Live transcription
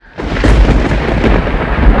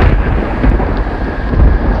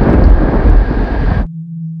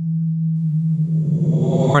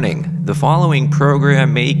The following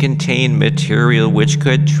program may contain material which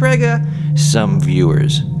could trigger some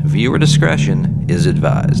viewers. Viewer discretion is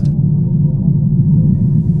advised.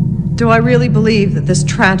 Do I really believe that this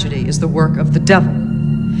tragedy is the work of the devil?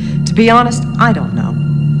 To be honest, I don't know.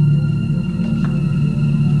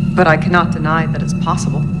 But I cannot deny that it's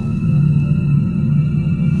possible.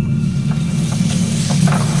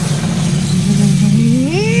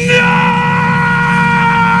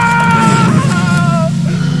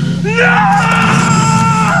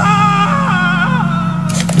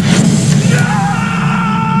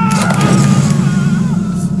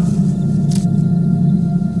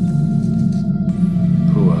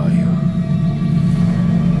 Who are you?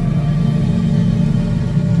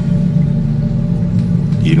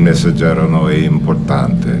 Il messaggero è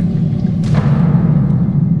importante.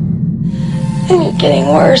 I'm getting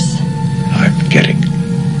worse. I'm getting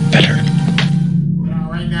better. Well,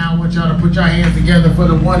 right now, I want y'all to put your hands together for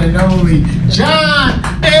the one and only John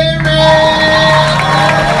Amen!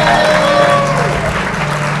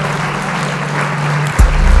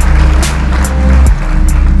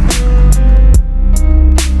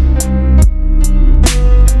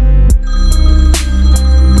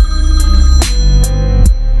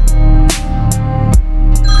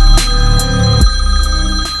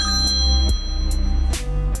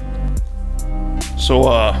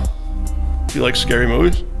 So, do you like scary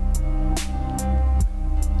movies?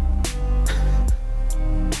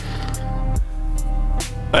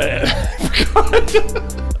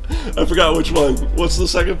 I forgot which one. What's the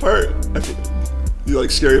second part? You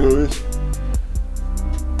like scary movies?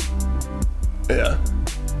 Yeah.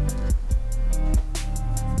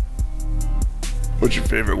 What's your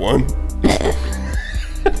favorite one?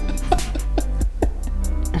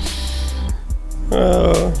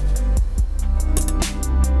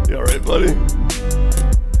 You alright, buddy?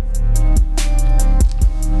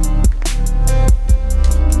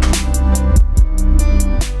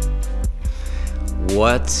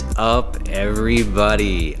 What's up,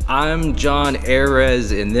 everybody? I'm John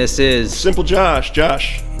Ares, and this is Simple Josh.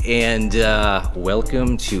 And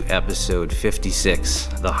welcome to episode 56,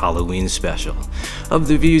 the Halloween special of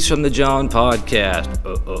the Views from the John podcast.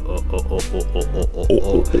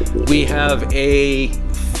 We have a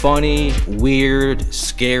funny, weird,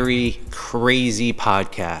 scary, crazy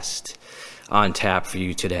podcast on tap for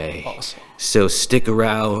you today. Awesome. So stick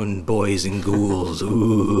around, boys and ghouls.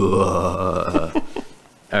 All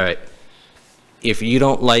right. If you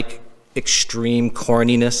don't like extreme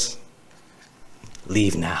corniness,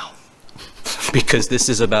 leave now. Because this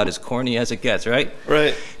is about as corny as it gets, right?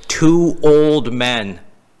 Right. Two old men.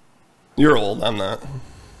 You're old, I'm not.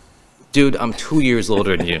 Dude, I'm 2 years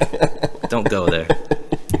older than you. Don't go there.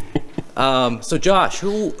 So Josh,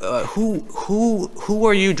 who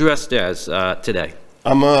are you dressed as today?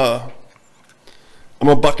 I'm a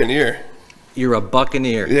buccaneer. You're a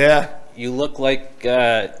buccaneer. Yeah. You look like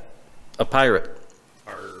a pirate.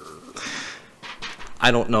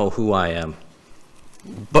 I don't know who I am.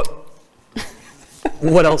 But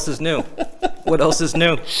what else is new? What else is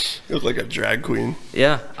new? You look like a drag queen.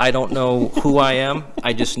 Yeah, I don't know who I am.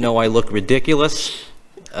 I just know I look ridiculous.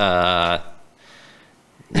 You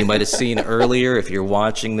might have seen earlier, if you're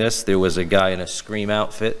watching this, there was a guy in a Scream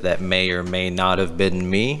outfit that may or may not have been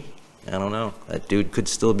me. I don't know. That dude could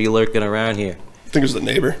still be lurking around here. I think it was the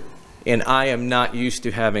neighbor. And I am not used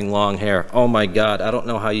to having long hair. Oh my God, I don't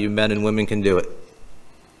know how you men and women can do it.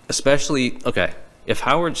 Especially, okay, if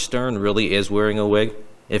Howard Stern really is wearing a wig,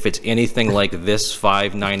 if it's anything like this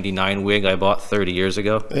 $5.99 wig I bought 30 years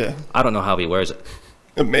ago, Yeah. I don't know how he wears it.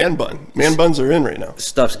 A man bun. Man buns are in right now.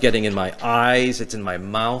 Stuff's getting in my eyes, it's in my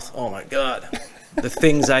mouth. Oh my God. The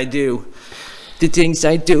things I do. The things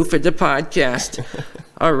I do for the podcast.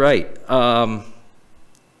 All right.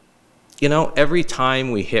 You know, every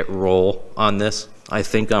time we hit roll on this, I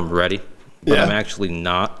think I'm ready, but Yeah. I'm actually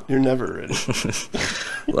not. You're never ready.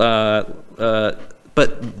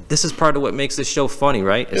 But this is part of what makes this show funny,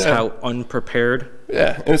 right? Is Yeah. how unprepared.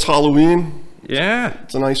 Yeah, and it's Halloween. Yeah.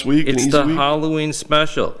 It's a nice week. It's an easy the week. Halloween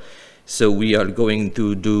special. So we are going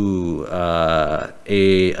to do a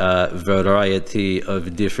variety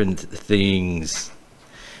of different things.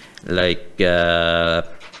 Like, we're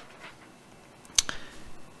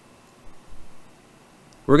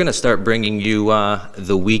going to start bringing you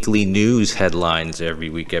the weekly news headlines every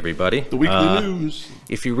week, everybody. The weekly news.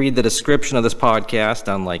 If you read the description of this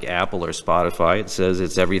podcast on like Apple or Spotify, it says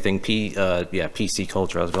it's everything PC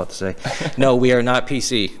culture, I was about to say. No, we are not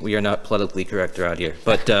PC. We are not politically correct around here.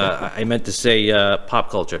 But I meant to say pop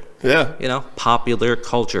culture. Yeah. You know, popular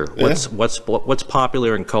culture. What's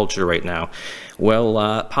popular in culture right now?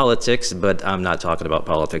 Well, politics, but I'm not talking about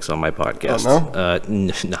politics on my podcast. Oh,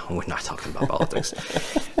 No, we're not talking about politics.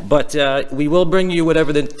 But we will bring you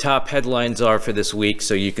whatever the top headlines are for this week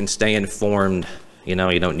so you can stay informed. You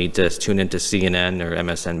know, you don't need to tune into CNN or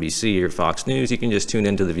MSNBC or Fox News. You can just tune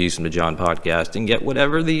into the Views from the John podcast and get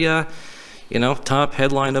whatever the, top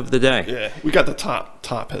headline of the day. Yeah, we got the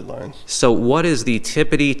top headlines. So what is the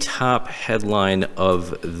tippity top headline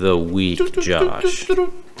of the week, Josh?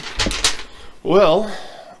 Well,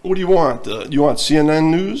 what do you want? You want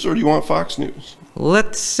CNN News or do you want Fox News?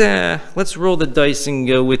 Let's roll the dice and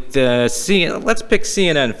go with CNN. Let's pick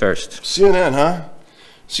CNN first. CNN, huh?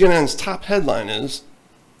 CNN's top headline is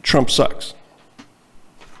Trump sucks.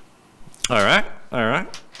 All right. All right.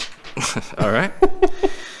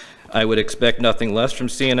 I would expect nothing less from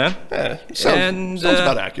CNN. Yeah, sounds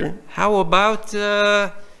about accurate. How about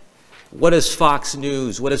what is Fox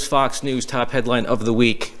News? What is Fox News top headline of the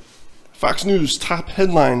week? Fox News top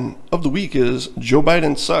headline of the week is Joe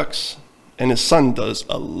Biden sucks and his son does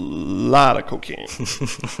a lot of cocaine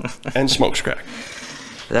and smokes crack.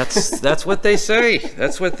 That's what they say.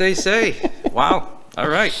 That's what they say. Wow. All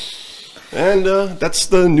right. And that's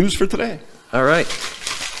the news for today. All right.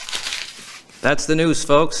 That's the news,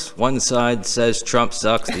 folks. One side says Trump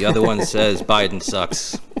sucks. The other one says Biden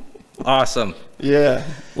sucks. Awesome. Yeah.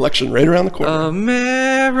 Election right around the corner.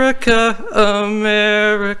 America,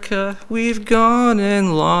 America, we've gone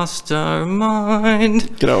and lost our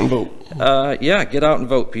mind. Get out and vote. Yeah, get out and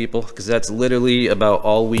vote, people, because that's literally about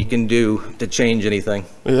all we can do to change anything.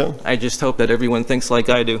 Yeah. I just hope that everyone thinks like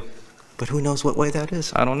I do. But who knows what way that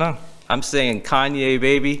is? I don't know. I'm saying Kanye,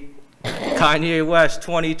 baby. Kanye West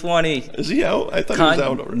 2020. Is he out? I thought he was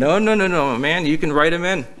out already. No, man. You can write him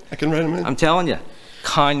in. I can write him in. I'm telling you.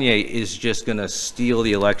 Kanye is just going to steal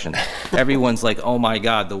the election. Everyone's like, oh my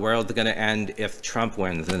God, the world's going to end if Trump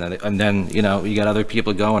wins. And then, you got other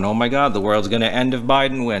people going, oh my God, the world's going to end if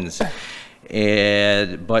Biden wins.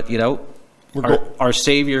 But our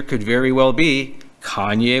savior could very well be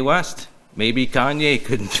Kanye West. Maybe Kanye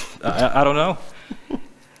could, I don't know.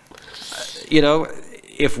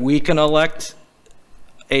 If we can elect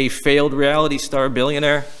a failed reality star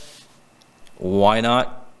billionaire, why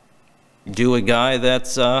not do a guy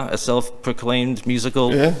that's a self-proclaimed musical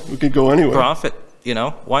we could go anywhere. prophet?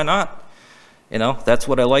 Why not? That's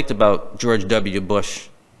what I liked about George W. Bush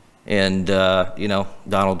and,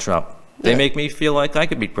 Donald Trump. They make me feel like I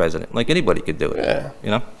could be president, like anybody could do it,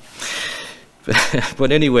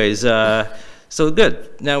 But anyways, so good.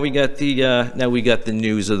 Now we got the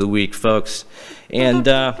news of the week, folks. And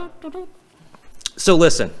so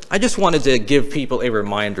listen, I just wanted to give people a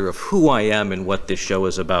reminder of who I am and what this show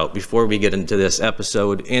is about before we get into this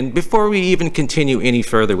episode and before we even continue any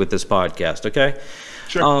further with this podcast, okay?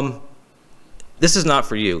 Sure. This is not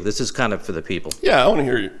for you. This is kind of for the people. Yeah, I want to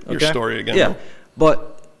hear your story again. Yeah,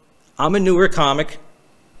 but I'm a newer comic.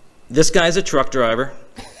 This guy's a truck driver.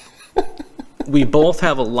 We both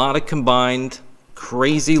have a lot of combined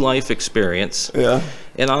crazy life experience. Yeah.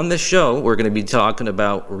 And on this show, we're going to be talking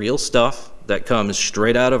about real stuff that comes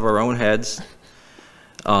straight out of our own heads,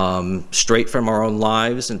 straight from our own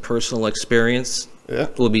lives and personal experience. Yeah.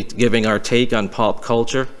 We'll be giving our take on pop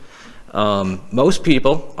culture. Most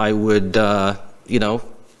people, I would,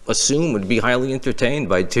 assume would be highly entertained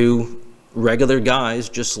by two regular guys,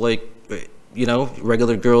 just like,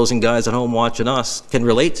 regular girls and guys at home watching us can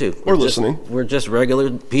relate to. Or listening. We're just regular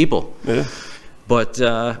people. Yeah. But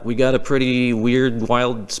we got a pretty weird,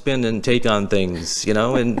 wild spin and take on things,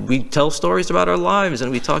 and we tell stories about our lives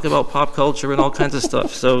and we talk about pop culture and all kinds of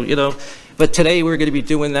stuff. So, but today we're going to be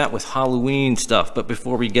doing that with Halloween stuff. But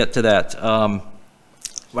before we get to that,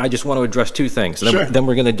 I just want to address two things. Sure. Then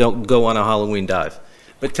we're going to go on a Halloween dive.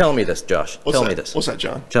 But tell me this, Josh. Tell me this. What's that,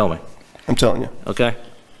 John? Tell me. I'm telling you. Okay?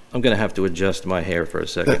 I'm going to have to adjust my hair for a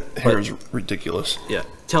second. That hair is ridiculous. Yeah.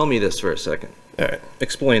 Tell me this for a second. All right.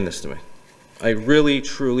 Explain this to me. I really,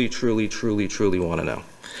 truly want to know.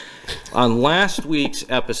 On last week's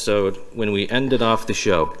episode, when we ended off the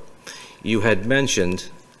show, you had mentioned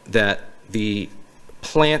that the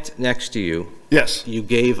plant next to you, Yes. you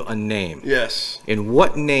gave a name. Yes. And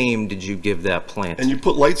what name did you give that plant? And you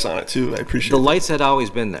put lights on it too. I appreciate The it. lights had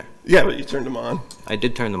always been there. Yeah, but you turned them on. I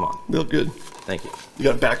did turn them on. They look good. Thank you. You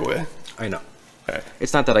got to back away. I know. Okay.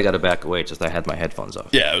 It's not that I got to back away, it's just I had my headphones off.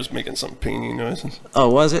 Yeah, I was making some pinging noises. Oh,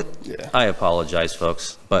 was it? Yeah. I apologize,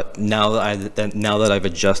 folks. But now that I've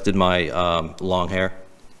adjusted my long hair,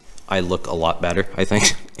 I look a lot better, I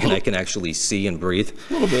think, and I can actually see and breathe.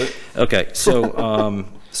 A little bit. Okay, so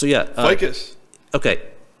yeah. Ficus. Okay,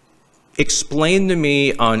 explain to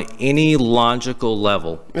me on any logical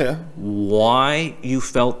level Yeah. why you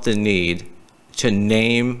felt the need to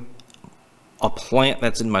name a plant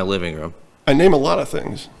that's in my living room. I name a lot of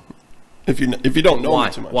things. If you don't know Why?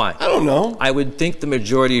 me too much. Why? I don't know. I would think the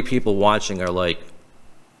majority of people watching are like,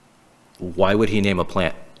 why would he name a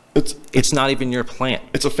plant? It's not even your plant.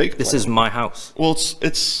 It's a fake This plant. is my house. Well, it's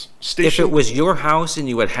If station. it was your house and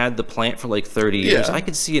you had the plant for like 30 years, Yeah. I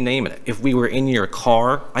could see you naming it. If we were in your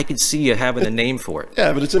car, I could see you having a name for it.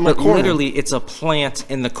 Yeah, but it's in my But corner. literally, it's a plant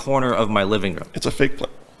in the corner of my living room. It's a fake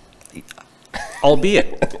plant.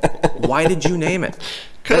 Albeit, why did you name it?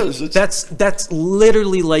 Because That's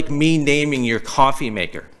literally like me naming your coffee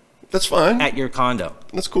maker that's fine. at your condo.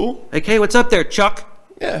 That's cool. Like, hey, what's up there, Chuck?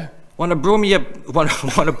 Yeah. Want to brew me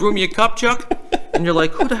a cup, Chuck? And you're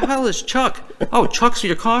like, who the hell is Chuck? Oh, Chuck's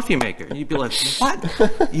your coffee maker. And you'd be like,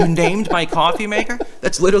 what? You named my coffee maker?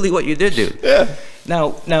 That's literally what you did, dude. Yeah.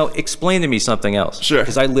 Now explain to me something else. Sure.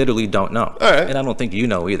 Because I literally don't know. All right. And I don't think you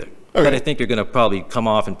know either. All But right. I think you're going to probably come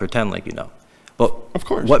off and pretend like you know. But Of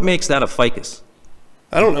course. what makes that a ficus?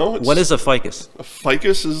 I don't know. What is a ficus? a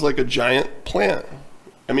ficus? Is like a giant plant.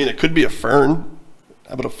 I mean, it could be a fern.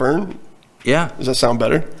 How about a fern? Yeah. Does that sound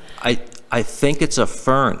better? I think it's a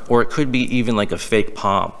fern, or it could be even like a fake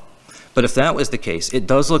palm. But if that was the case, it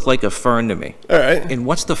does look like a fern to me. All right. And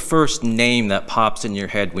what's the first name that pops in your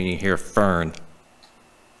head when you hear fern?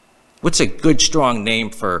 What's a good strong name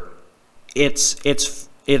for it's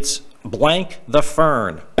blank the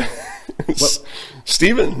fern?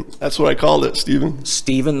 Steven. That's what I called it, Steven.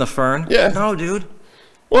 Stephen the fern? Yeah. No, dude.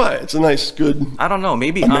 Why? It's a nice, good. I don't know.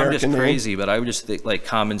 Maybe I'm American just name. crazy, but I would just think like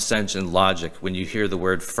common sense and logic. When you hear the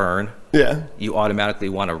word fern, Yeah. you automatically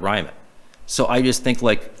want to rhyme it. So I just think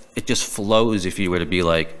like it just flows if you were to be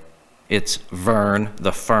like, it's Vern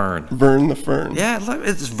the fern. Vern the fern. Yeah, look,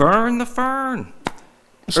 it's Vern the fern.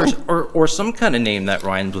 Or some kind of name that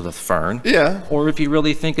rhymes with a fern. Yeah. Or if you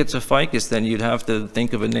really think it's a ficus, then you'd have to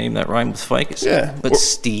think of a name that rhymes with ficus. Yeah. But Or-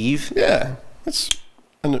 Steve? Yeah. That's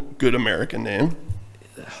a good American name.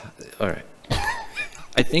 All right.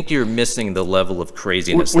 I think you're missing the level of We,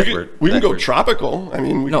 craziness we that can, we're... we can that go we're- tropical. I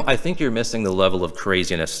mean, No, I think you're missing the level of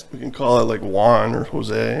craziness. we can call it like Juan or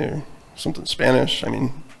Jose or something Spanish. I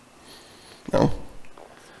mean, no.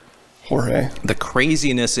 Jorge. The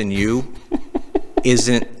craziness in you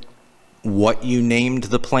isn't what you named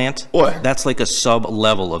the plant. What? That's like a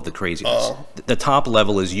sub-level of the craziness. Oh. The top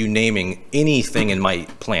level is you naming anything in my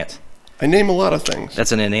plant. I name a lot of things.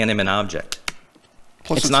 That's an inanimate object.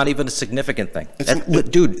 Plus It's not even a significant thing. It's-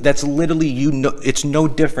 Dude, that's literally, it's no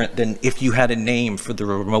different than if you had a name for the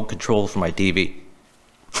remote control for my TV.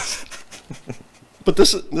 But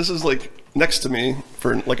this is like next to me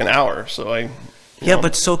for like an hour, so I. Yeah,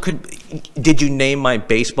 but did you name my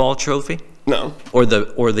baseball trophy? No. Or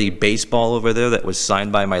the baseball over there that was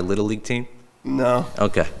signed by my Little League team? No.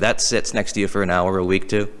 Okay, that sits next to you for an hour a week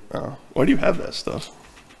too. Oh. Why do you have that stuff?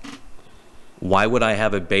 Why would I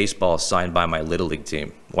have a baseball signed by my Little League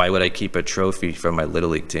team? Why would I keep a trophy from my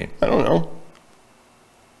Little League team? I don't know.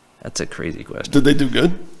 That's a crazy question. Did they do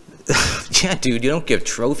good? Yeah, dude, you don't give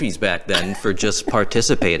trophies back then for just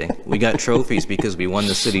participating. We got trophies because we won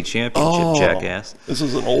the city championship, jackass. This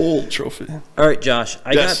is an old trophy. All right, Josh,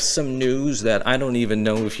 I got Yes. some news that I don't even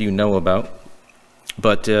know if you know about,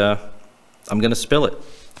 but I'm going to spill it.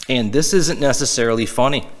 And this isn't necessarily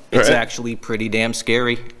funny. It's All right. actually pretty damn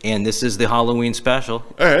scary. And this is the Halloween special.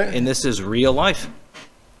 All right. And this is real life.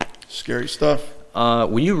 Scary stuff.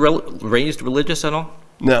 Were you raised religious at all?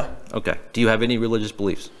 No. Okay. Do you have any religious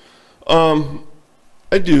beliefs?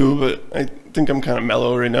 I do, but I think I'm kind of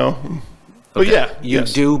mellow right now. But Okay. yeah. You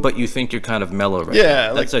yes. do, but you think you're kind of mellow right Yeah,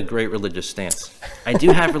 now. That's a great religious stance. I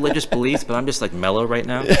do have religious beliefs, but I'm just like mellow right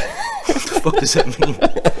now. What the fuck does that mean?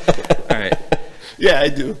 All right. Yeah, I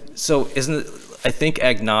do. So isn't it, I think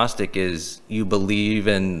agnostic is you believe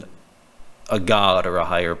in a God or a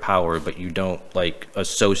higher power, but you don't like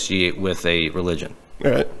associate with a religion.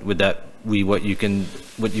 All right. Would that be what you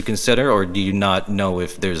consider, or do you not know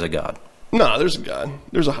if there's a God? No, there's a God.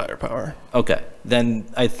 There's a higher power. Okay, then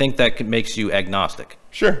I think that makes you agnostic.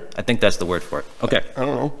 Sure. I think that's the word for it. Okay. I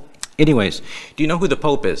don't know. Anyways, do you know who the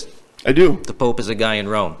Pope is? I do. The Pope is a guy in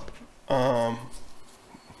Rome.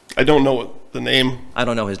 I don't know what the name. I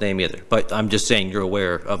don't know his name either, but I'm just saying you're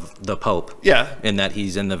aware of the Pope. Yeah. And that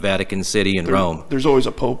he's in the Vatican City in Rome. There's always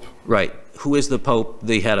a pope. Right. who is the Pope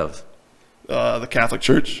the head of? The Catholic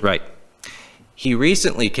Church. Right. He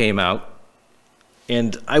recently came out,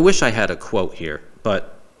 and I wish I had a quote here,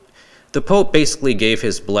 but the Pope basically gave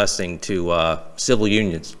his blessing to civil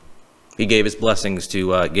unions. He gave his blessings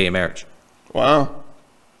to gay marriage. Wow.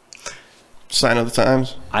 Sign of the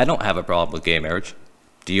times. I don't have a problem with gay marriage.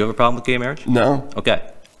 Do you have a problem with gay marriage? No.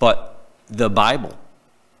 Okay. But the Bible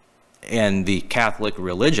and the Catholic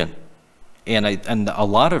religion and a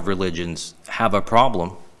lot of religions have a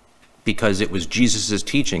problem because it was Jesus'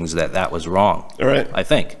 teachings that was wrong. All right. I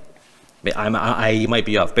think. I might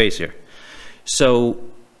be off base here. So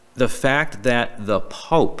the fact that the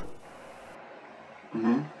Pope,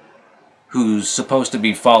 who's supposed to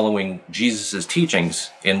be following Jesus' teachings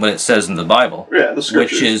and what it says in the Bible, Yeah, the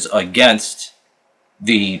scriptures. which is against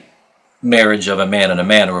the marriage of a man and a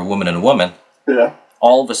man or a woman and a woman, Yeah.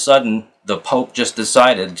 all of a sudden the Pope just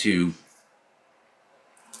decided to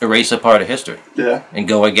erase a part of history Yeah. and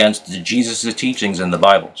go against Jesus' teachings in the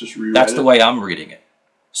Bible. Just rewrite That's the it. way I'm reading it.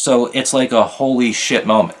 So it's like a holy shit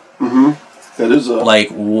moment. That is a. Like,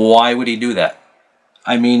 why would he do that?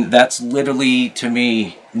 I mean, that's literally, to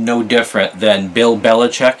me, no different than Bill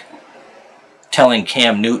Belichick telling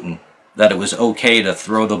Cam Newton that it was okay to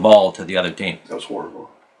throw the ball to the other team. That was horrible.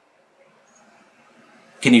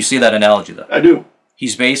 Can you see that analogy, though? I do.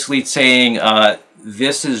 He's basically saying,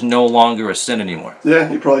 this is no longer a sin anymore. Yeah,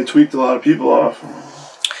 he probably tweaked a lot of people off.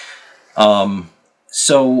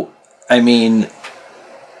 So, I mean,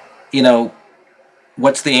 you know,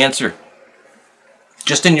 what's the answer?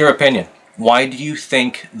 Just in your opinion, why do you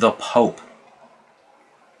think the Pope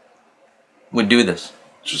would do this?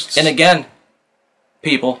 Just. And again,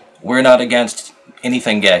 people, we're not against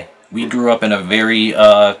anything gay. We grew up in a very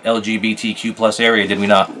LGBTQ plus area, did we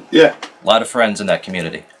not? Yeah. A lot of friends in that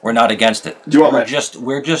community. We're not against it. Do you want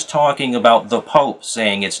we're just talking about the Pope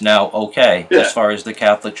saying it's now okay Yeah. as far as the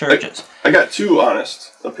Catholic Church is. I got two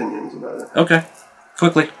honest opinions about it. Okay,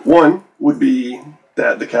 quickly. One would be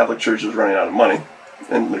that the Catholic Church is running out of money,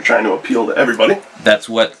 and they're trying to appeal to everybody. That's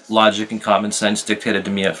what logic and common sense dictated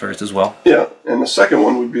to me at first as well. Yeah. And the second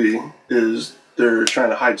one would be is they're trying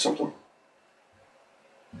to hide something.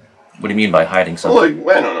 What do you mean by hiding something?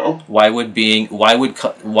 Like, I don't know. Why would?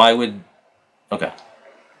 Okay.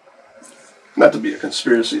 Not to be a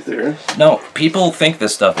conspiracy theorist. No, people think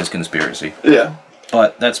this stuff is conspiracy, Yeah.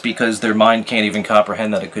 but that's because their mind can't even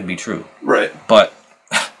comprehend that it could be true. Right. But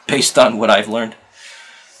based on what I've learned,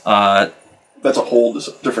 That's a whole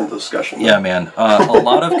different discussion. yeah, man, a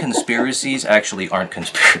lot of conspiracies actually aren't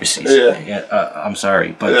conspiracies. Yeah. I'm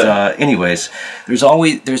sorry, but Yeah. anyways, there's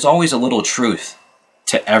always a little truth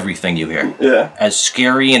to everything you hear. Yeah. As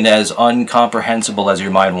scary and as incomprehensible as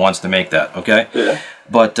your mind wants to make that, okay? Yeah.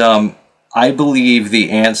 But I believe the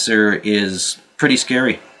answer is pretty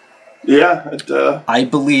scary. Yeah. I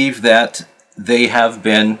believe that they have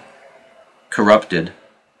been corrupted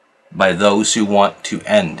by those who want to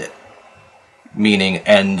end it, meaning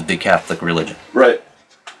end the Catholic religion. Right.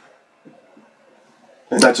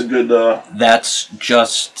 And that's a good. That's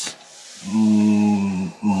just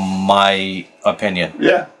my opinion.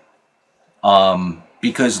 Yeah.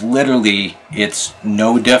 Because literally, it's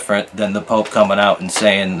no different than the Pope coming out and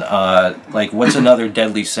saying, like, what's another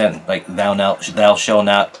deadly sin? Like, thou shalt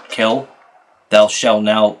not kill, thou shalt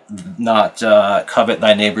not covet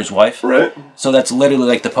thy neighbor's wife. Right. So that's literally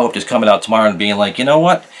like the Pope just coming out tomorrow and being like, you know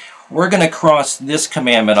what? We're going to cross this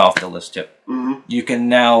commandment off the list too. You can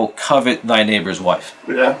now covet thy neighbor's wife.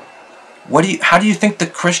 Yeah. How do you think the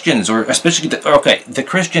Christians, or especially the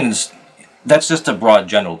Christians, that's just a broad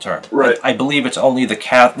general term. Right. I believe it's only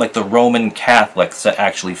the Roman Catholics that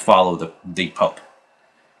actually follow the Pope.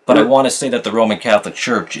 But I want to say that the Roman Catholic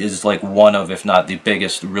Church is like one of, if not the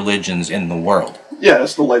biggest religions in the world. Yeah,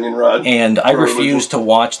 that's the lightning rod. And I for refuse religion. to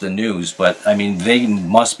watch the news, but I mean, they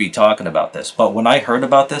must be talking about this. But when I heard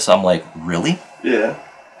about this, I'm like, really? Yeah.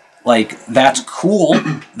 Like, that's cool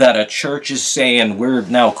that a church is saying we're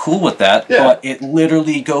now cool with that, Yeah. but it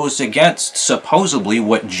literally goes against, supposedly,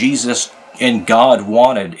 what Jesus and God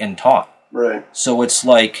wanted and taught. Right. So it's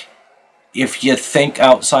like, if you think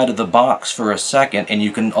outside of the box for a second and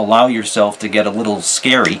you can allow yourself to get a little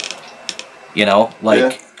scary, you know, like,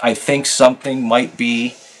 Yeah. I think something might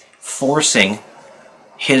be forcing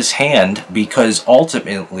his hand because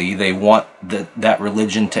ultimately they want that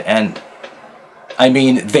religion to end. I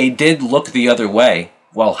mean, they did look the other way.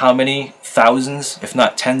 Well, how many thousands, if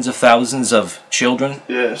not tens of thousands of children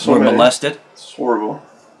Yeah, so were many. molested? It's horrible.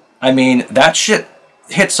 I mean, that shit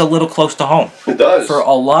hits a little close to home. It does. For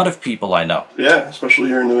a lot of people I know. Yeah, especially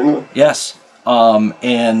here in New England. Yes.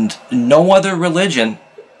 And no other religion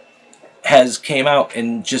has came out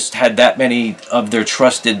and just had that many of their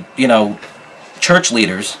trusted, church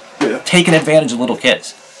leaders taking advantage of little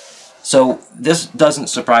kids. So this doesn't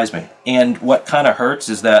surprise me. And what kind of hurts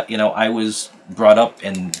is that, I was brought up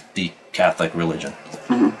in the Catholic religion.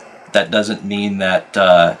 That doesn't mean that,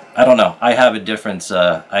 I don't know. I have a difference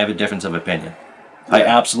of opinion. I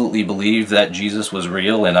absolutely believe that Jesus was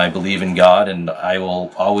real, and I believe in God, and I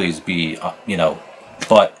will always be,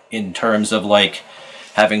 but in terms of like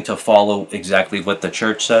having to follow exactly what the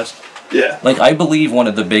church says, like I believe one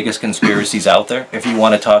of the biggest conspiracies out there, if you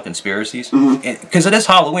want to talk conspiracies, because it is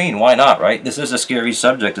Halloween, why not, right? This is a scary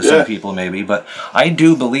subject to some people maybe, but I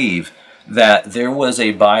do believe that there was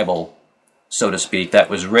a Bible, so to speak, that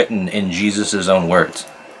was written in Jesus' own words.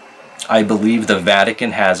 I believe the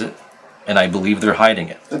Vatican has it, and I believe they're hiding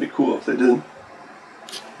it. That'd be cool if they did.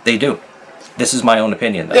 They do. This is my own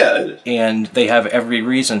opinion, though. Yeah, it is. And they have every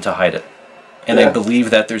reason to hide it. And I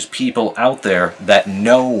believe that there's people out there that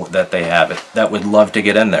know that they have it, that would love to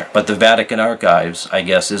get in there. But the Vatican Archives, I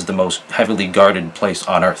guess, is the most heavily guarded place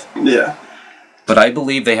on earth. Yeah. But I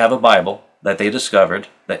believe they have a Bible that they discovered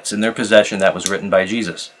that's in their possession that was written by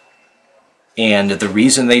Jesus. And the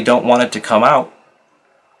reason they don't want it to come out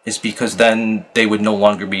is because then they would no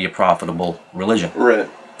longer be a profitable religion. Right.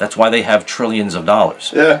 That's why they have trillions of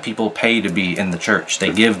dollars. Yeah. People pay to be in the church.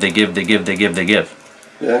 They give, they give, they give, they give, they give.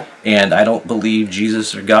 Yeah. And I don't believe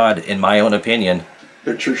Jesus or God, in my own opinion,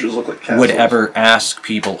 Their churches look like castles. would ever ask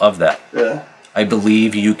people of that. Yeah. I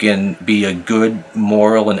believe you can be a good,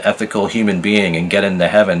 moral, and ethical human being and get into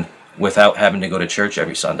heaven without having to go to church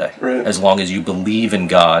every Sunday. Right. As long as you believe in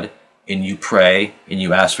God and you pray and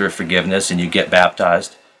you ask for forgiveness and you get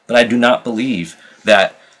baptized. But I do not believe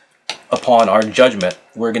that upon our judgment,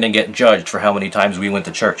 we're going to get judged for how many times we went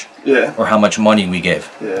to church. Yeah. Or how much money we gave.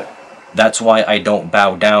 Yeah. That's why I don't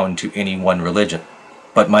bow down to any one religion.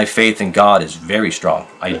 But my faith in God is very strong.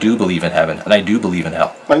 I do believe in heaven, and I do believe in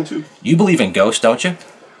hell. Mine too. You believe in ghosts, don't you?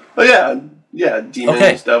 Oh yeah. Yeah. Demons,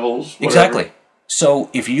 Okay. devils. Whatever. Exactly. So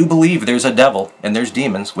if you believe there's a devil and there's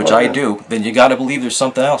demons, which I do, then you got to believe there's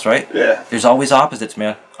something else, right? Yeah. There's always opposites,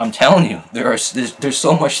 man. I'm telling you, there's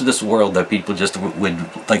so much to this world that people just would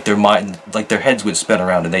like their mind, like their heads would spin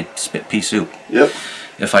around and they'd spit pea soup. Yep.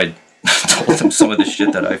 If I told them some of the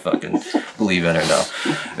shit that I fucking believe in or no.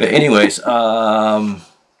 But anyways, I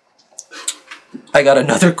got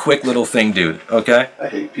another quick little thing, dude. Okay. I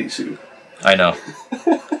hate pea soup. I know.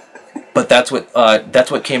 But that's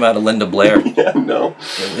what came out of Linda Blair. Yeah. No.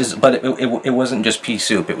 It wasn't just pea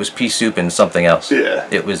soup. It was pea soup and something else. Yeah.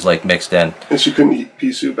 It was like mixed in. And she couldn't eat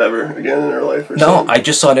pea soup ever again in her life. Or No, something. I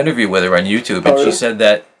just saw an interview with her on YouTube, and really? she said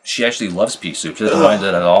that she actually loves pea soup. She doesn't mind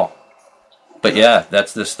it at all. But yeah,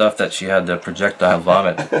 that's the stuff that she had to projectile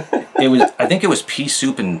vomit. I think it was pea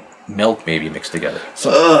soup and milk maybe mixed together.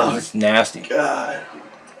 So it's nasty. God.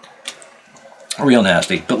 Real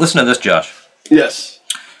nasty. But listen to this, Josh. Yes.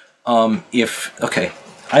 I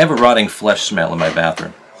have a rotting flesh smell in my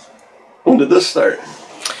bathroom. When did this start?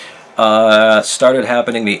 Started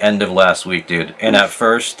happening the end of last week, dude. And at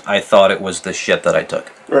first, I thought it was the shit that I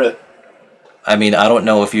took. Right. I mean, I don't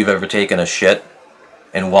know if you've ever taken a shit,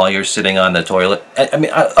 and while you're sitting on the toilet, I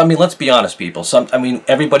mean, let's be honest, people.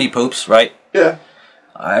 Everybody poops, right? Yeah.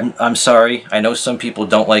 I'm sorry. I know some people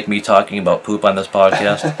don't like me talking about poop on this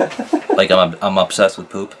podcast. Like I'm obsessed with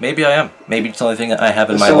poop. Maybe I am. Maybe it's the only thing I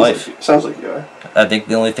have in my life. Sounds like you are. I think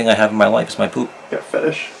the only thing I have in my life is my poop. You got a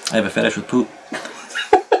fetish. I have a fetish with poop.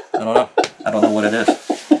 I don't know. I don't know what it is.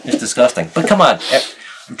 It's disgusting. But come on.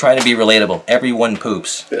 I'm trying to be relatable. Everyone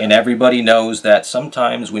poops. Yeah. And everybody knows that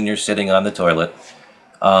sometimes when you're sitting on the toilet,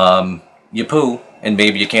 you poo, and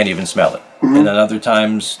maybe you can't even smell it. Mm-hmm. And then other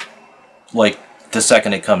times, like the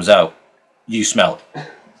second it comes out, you smell it.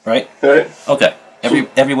 Right? Right. Okay.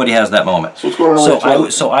 Everybody has that moment. So what's going on with the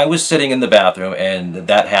toilet? So I was sitting in the bathroom, and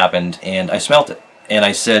that happened, and I smelt it. And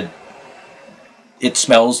I said, it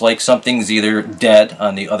smells like something's either dead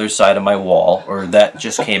on the other side of my wall, or that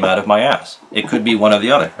just came out of my ass. It could be one or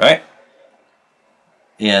the other, right?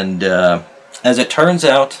 And as it turns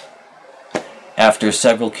out, after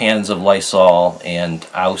several cans of Lysol and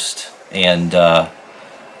oust,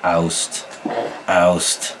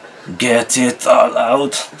 get it all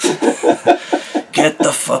out. Get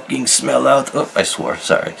the fucking smell out. Oh, I swore.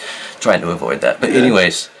 Sorry. Trying to avoid that. But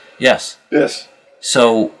anyways, yes. Yes.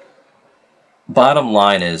 So, bottom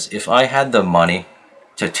line is, if I had the money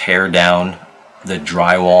to tear down the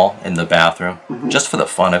drywall in the bathroom, just for the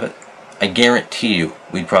fun of it, I guarantee you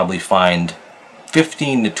we'd probably find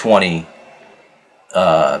 15 to 20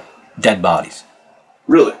 dead bodies.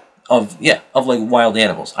 Really? Of like wild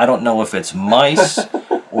animals. I don't know if it's mice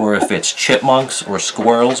or if it's chipmunks or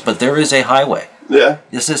squirrels, but there is a highway. Yeah.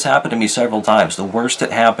 This has happened to me several times. The worst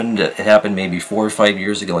it happened maybe 4 or 5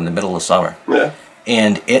 years ago in the middle of summer. Yeah.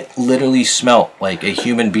 And it literally smelt like a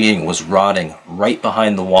human being was rotting right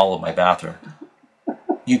behind the wall of my bathroom.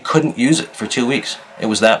 You couldn't use it for 2 weeks. It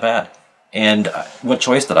was that bad. And what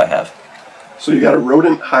choice did I have? So you got a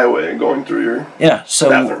rodent highway going through your... Yeah, so,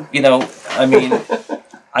 bathroom. you know, I mean,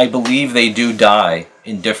 I believe they do die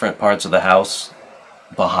in different parts of the house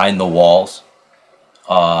behind the walls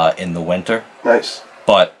in the winter. Nice.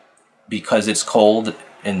 But because it's cold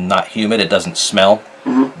and not humid, it doesn't smell.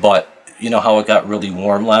 But you know how it got really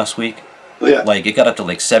warm last week? Yeah. Like, it got up to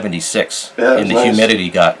like 76. Yeah, and the nice. humidity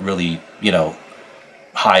got really, you know,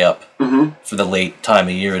 high up for the late time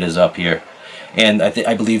of year it is up here. And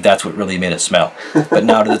I believe that's what really made it smell. But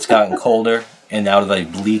now that it's gotten colder, and now that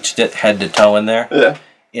I've bleached it head to toe in there, Yeah.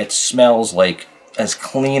 it smells like as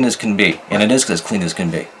clean as can be. And it is as clean as can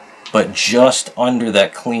be. But just under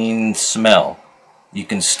that clean smell, you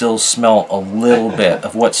can still smell a little bit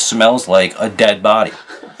of what smells like a dead body.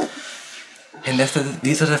 And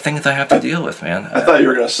these are the things I have to deal with, man. I thought you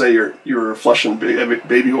were going to say you were flushing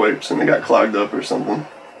baby wipes and they got clogged up or something.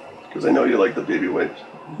 Because I know you like the baby wipes.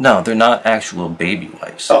 No, they're not actual baby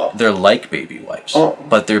wipes. Oh. They're like baby wipes,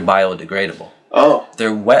 but they're biodegradable. Oh.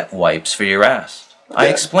 They're wet wipes for your ass. I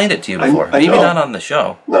Yeah. explained it to you before. I Maybe know. not on the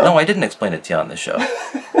show. No, I didn't explain it to you on the show.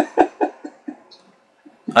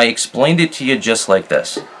 I explained it to you just like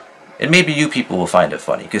this. And maybe you people will find it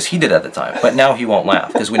funny, because he did at the time. But now he won't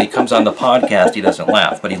laugh, because when he comes on the podcast, he doesn't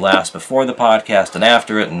laugh. But he laughs before the podcast and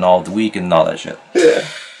after it and all the week and all that shit. Yeah.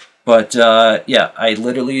 But, yeah, I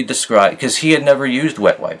literally described... Because he had never used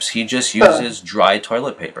wet wipes. He just uses dry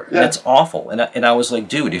toilet paper. Yeah. And it's awful. And I was like,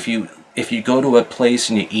 dude, if you go to a place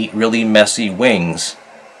and you eat really messy wings,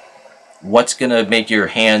 what's going to make your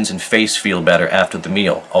hands and face feel better after the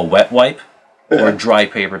meal? A wet wipe or dry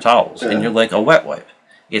paper towels? And you're like, a wet wipe.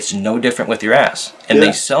 It's no different with your ass. And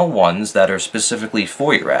they sell ones that are specifically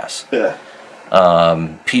for your ass. Yeah.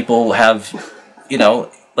 People have, you know,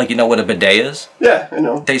 like, you know what a bidet is? Yeah, I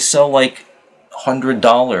know. They sell like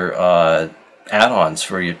 $100 add-ons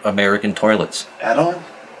for your American toilets. Add-on?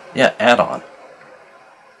 Yeah, add-on.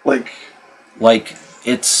 Like,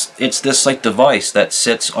 it's this like device that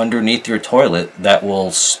sits underneath your toilet that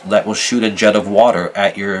will shoot a jet of water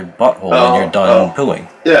at your butthole when you're done pooing.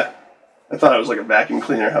 yeah. I thought it was like a vacuum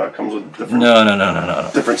cleaner, how it comes with different No.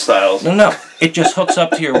 different styles. No. It just hooks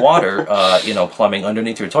up to your water, plumbing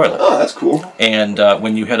underneath your toilet. Oh, that's cool. And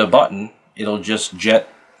when you hit a button, it'll just jet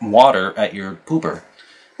water at your pooper,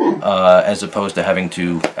 as opposed to having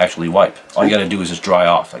to actually wipe. All you gotta do is just dry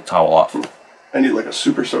off, like towel off. I need like a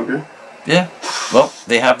super soaker. Yeah, well,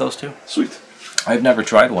 they have those too. Sweet. I've never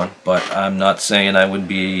tried one, but I'm not saying I would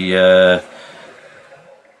be, I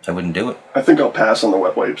wouldn't do it. I think I'll pass on the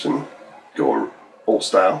wet wipes and go old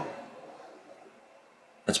style.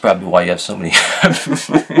 That's probably why you have so many.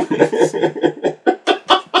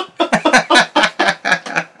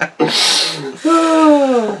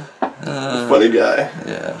 Funny guy.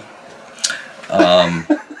 Yeah.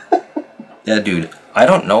 Yeah, dude. I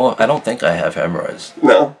don't know. I don't think I have hemorrhoids.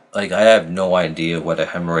 No. Like, I have no idea what a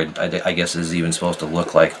hemorrhoid, I guess, is even supposed to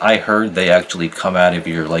look like. I heard they actually come out of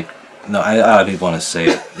your, like... No, I don't even want to say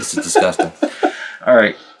it. This is disgusting. All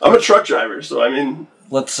right. I'm a truck driver, so I mean,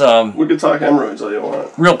 Let's, we could talk hemorrhoids all you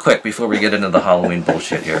want. real quick, before we get into the Halloween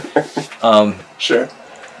bullshit here. Sure.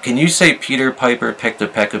 Can you say Peter Piper picked a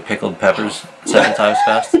peck of pickled peppers 7 times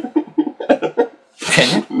fast?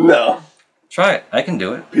 Can you? No. Try it. I can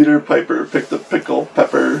do it. Peter Piper picked a pickle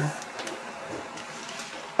pepper.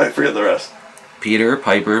 I forget the rest. Peter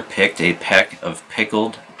Piper picked a peck of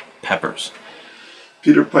pickled peppers.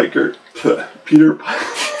 Peter Piper.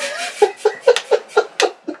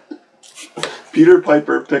 Peter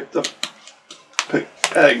Piper picked a.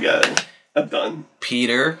 I got it. I'm done.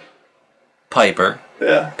 Peter Piper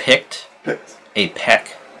Yeah. picked Picked. a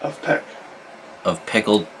peck Of peck. of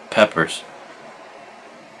pickled peppers.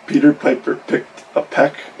 Peter Piper picked a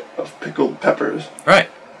peck of pickled peppers. Right.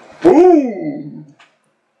 Boom!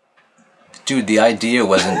 Dude, the idea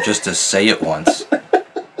wasn't just to say it once.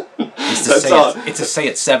 It's to, That's say all. it's to say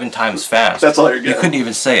it 7 times fast. That's all you're You getting. couldn't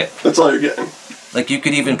even say it. That's all you're getting. Like, you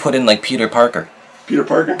could even put in, like, Peter Parker. Peter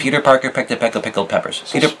Parker? Peter Parker picked a peck of pickled peppers.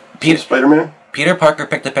 Peter Spider-Man? Peter Parker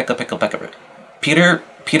picked a peck of pickled peppers. Peter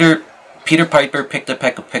Piper picked a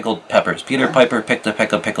peck of pickled peppers. Peter Piper picked a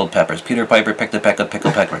peck of pickled peppers. Peter Piper picked a peck of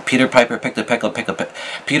pickled peppers. Peter Piper picked a peck of pickled peppers.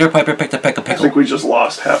 Peter Piper picked a peck of I pickled. think we just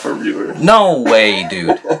lost half our viewers. No way,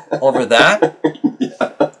 dude. Over that?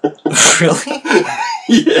 Really?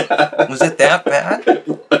 Yeah. Was it that bad?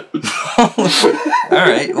 Holy All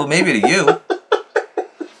right. Well, maybe to you.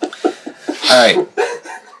 All right.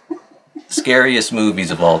 Scariest movies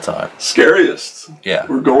of all time. Scariest. Yeah.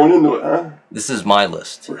 We're going into it, huh? This is my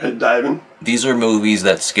list. We're head diving. These are movies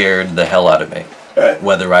that scared the hell out of me. All right.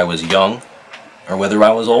 Whether I was young or whether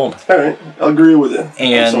I was old. All right. I'll agree with you.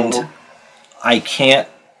 And I can't...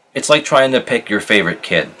 It's like trying to pick your favorite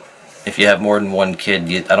kid. If you have more than one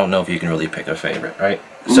kid, I don't know if you can really pick a favorite, right?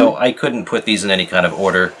 Mm-hmm. So I couldn't put these in any kind of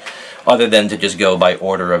order other than to just go by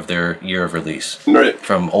order of their year of release. Right.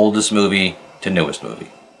 From oldest movie to newest movie.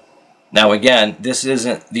 Now again, this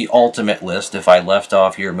isn't the ultimate list. If I left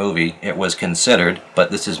off your movie, it was considered,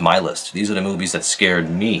 but this is my list. These are the movies that scared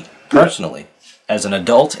me, personally, as an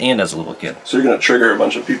adult and as a little kid. So you're going to trigger a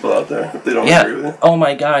bunch of people out there if they don't agree with you? Oh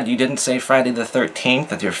my god, you didn't say Friday the 13th?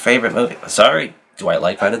 That's your favorite movie. Sorry. Do I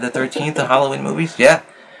like Friday the 13th and Halloween movies? Yeah.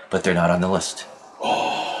 But they're not on the list.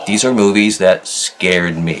 These are movies that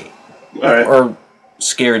scared me. All right. Or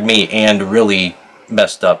scared me and really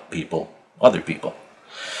messed up people. Other people.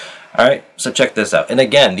 Alright, so check this out. And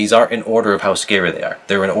again, these aren't in order of how scary they are.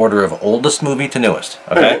 They're in order of oldest movie to newest.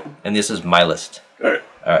 Okay? Right. And this is my list. Alright.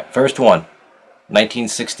 Alright, first one.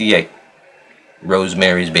 1968.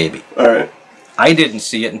 Rosemary's Baby. Alright. I didn't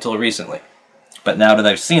see it until recently. But now that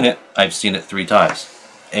I've seen it 3 times.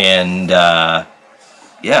 And,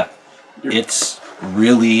 yeah. It's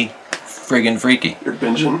really friggin' freaky. You're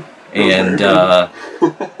binging. And,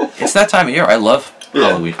 it's that time of year. I love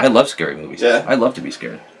Halloween. I love scary movies. Yeah. I love to be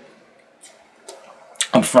scared.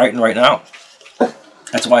 I'm frightened right now.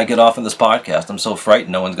 That's why I get off on this podcast. I'm so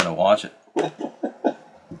frightened no one's going to watch it.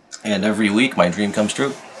 And every week my dream comes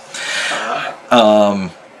true.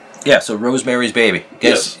 Yeah, so Rosemary's Baby.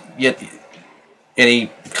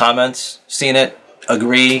 Any comments? Seen it?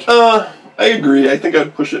 Agree? I agree. I think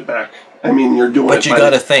I'd push it back. I mean, you're doing it. But you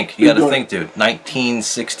got to think. You got to think, dude.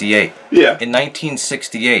 1968. Yeah. In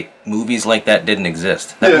 1968, movies like that didn't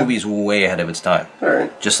exist. That movie's way ahead of its time. All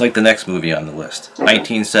right. Just like the next movie on the list. Okay.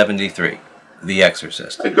 1973, The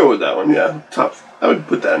Exorcist. I'd go with that one, yeah. I would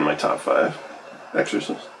put that in my top 5.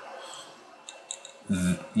 Exorcist.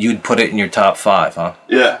 You'd put it in your top 5, huh?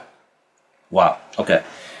 Yeah. Wow. Okay.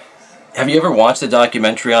 Have you ever watched the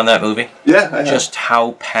documentary on that movie? Yeah, I have. Just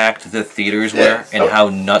how packed the theaters Yeah. were and how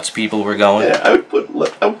nuts people were going? Yeah, I would put it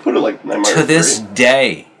like Nightmare To this 3.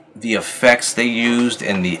 day, the effects they used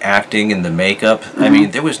and the acting and the makeup, I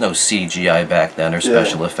mean, there was no CGI back then or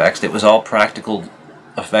special effects. It was all practical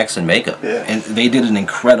effects and makeup. Yeah. And they did an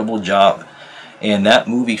incredible job. And that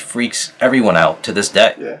movie freaks everyone out to this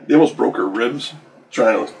day. Yeah, they almost broke her ribs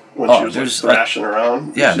trying to when she was there's thrashing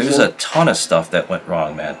around. Yeah, there's a ton of stuff that went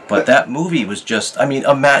wrong, man. But that movie was just, I mean,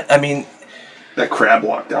 that crab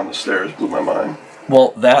walk down the stairs blew my mind.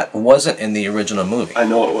 well, that wasn't in the original movie. I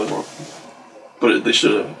know it wasn't, but they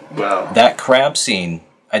should have. Wow. That crab scene,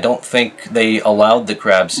 I don't think they allowed the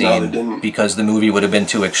crab No, scene they didn't. because the movie would have been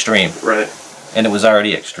too extreme. Right. And it was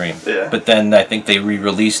already extreme. Yeah. But then I think they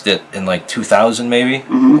re-released it in like 2000 maybe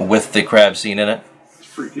with the crab scene in it. It's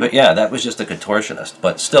freaky. But yeah, that was just a contortionist.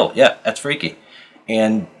 But still, yeah, that's freaky.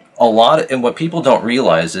 And and what people don't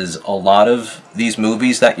realize is a lot of these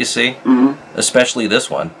movies that you see, especially this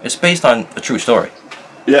one, it's based on a true story.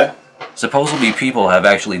 Yeah. Supposedly people have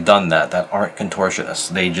actually done that aren't contortionists.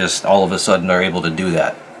 They just all of a sudden are able to do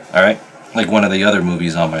that. All right? Like one of the other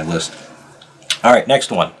movies on my list. All right,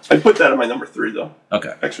 next one. I'd put that in my number 3 though.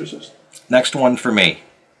 Okay. Exorcist. Next one for me.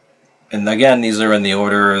 And again, these are in the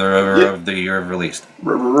order of the year of release.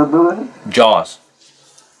 Jaws.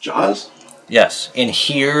 Jaws? Yes. And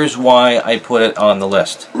here's why I put it on the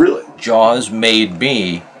list. Really? Jaws made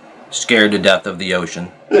me scared to death of the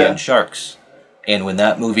ocean and sharks. And when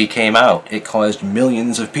that movie came out, it caused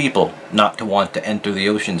millions of people not to want to enter the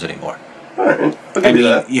oceans anymore. All right. I mean,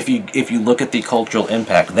 if you look at the cultural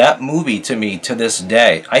impact, that movie to me, to this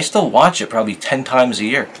day, I still watch it probably 10 times a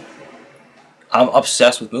year. I'm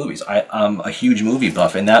obsessed with movies. I'm a huge movie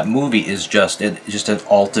buff, and that movie is just an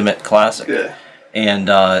ultimate classic. Yeah. And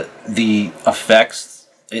the effects,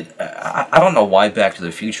 I don't know why Back to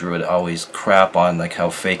the Future would always crap on like how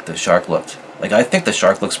fake the shark looked. Like I think the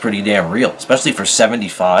shark looks pretty damn real, especially for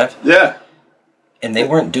 75. Yeah. And they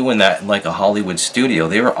weren't doing that in like a Hollywood studio.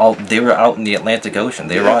 They were out in the Atlantic Ocean.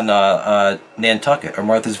 They were on Nantucket or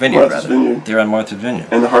Martha's Vineyard. They were on Martha's Vineyard.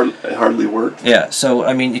 And it hardly worked. Yeah. So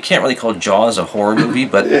I mean, you can't really call Jaws a horror movie,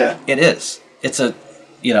 but it is. It's a,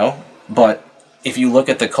 But if you look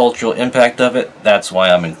at the cultural impact of it, that's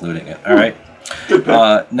why I'm including it. All right. Good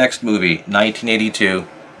pick. Next movie, 1982,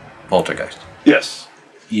 Poltergeist. Yes.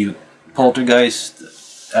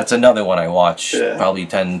 Poltergeist. That's another one I watch Yeah. probably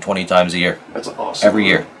 10, 20 times a year. That's awesome. Every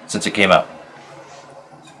year since it came out.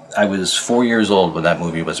 I was 4 years old when that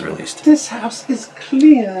movie was released. This house is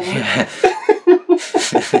clean.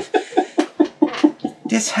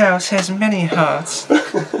 This house has many hearts.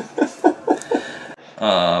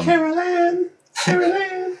 Carol Ann.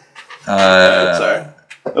 Sorry. That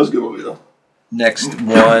was a good movie, though. Next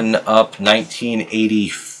one up,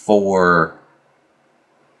 1984.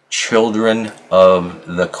 Children of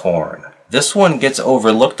the Corn. This one gets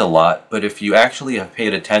overlooked a lot, but if you actually have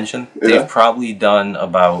paid attention, they've probably done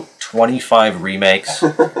about 25 remakes.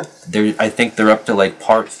 I think they're up to like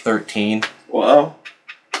part 13. Wow.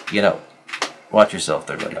 You know, watch yourself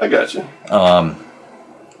there, buddy. I got you.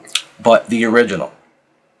 But the original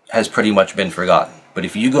has pretty much been forgotten. But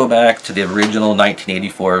if you go back to the original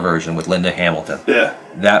 1984 version with Linda Hamilton, Yeah.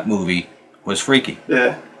 that movie was freaky.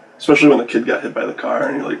 Yeah. Especially when the kid got hit by the car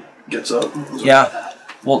and he, like, gets up. Yeah.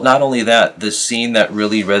 Well, not only that, the scene that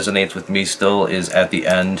really resonates with me still is at the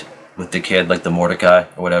end with the kid, like the Mordecai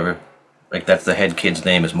or whatever. Like, that's the head kid's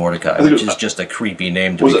name is Mordecai, which is just a creepy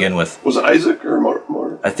name to begin with. Was it Isaac or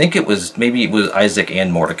Mordecai? I think it was Isaac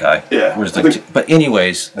and Mordecai. Yeah, But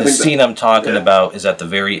anyways, the scene I'm talking about is at the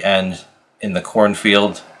very end in the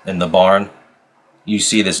cornfield, in the barn. You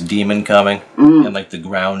see this demon coming, and like the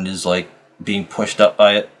ground is like being pushed up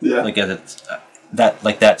by it. Yeah. Like it's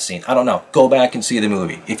that scene. I don't know. Go back and see the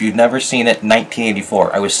movie. If you've never seen it,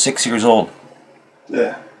 1984. I was 6 years old.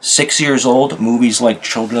 Yeah. 6 years old, movies like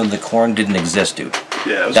Children of the Corn didn't exist, dude.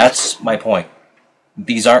 Yeah. That's my point.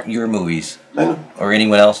 These aren't your movies. I know. Or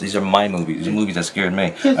anyone else. These are my movies. These are movies that scared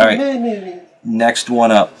me. All right. Next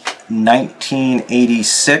one up.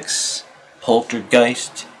 1986.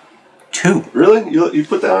 Poltergeist 2. Really? You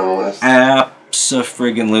put that on the list?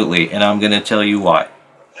 Abso-friggin-lutely. And I'm going to tell you why.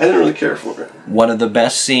 I didn't really care for it. One of the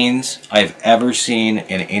best scenes I've ever seen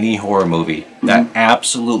in any horror movie that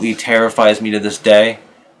absolutely terrifies me to this day.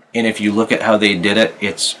 And if you look at how they did it,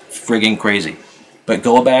 it's friggin' crazy. But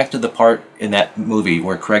go back to the part in that movie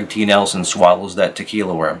where Craig T. Nelson swallows that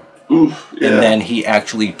tequila worm. Oof, yeah. And then he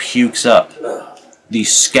actually pukes up the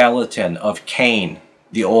skeleton of Cain,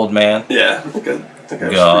 the old man. Yeah. I think I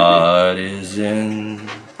was God is in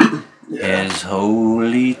his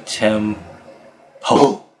holy temple.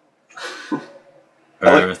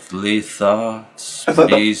 Earthly thoughts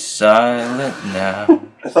be silent now.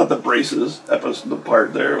 I thought the braces the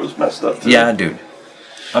part there was messed up too. Yeah, dude.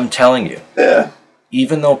 I'm telling you. Yeah.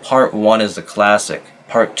 Even though part 1 is a classic,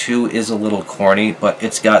 part 2 is a little corny, but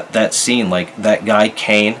it's got that scene, like that guy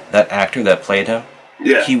Cain, that actor that played him.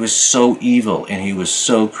 Yeah. He was so evil and he was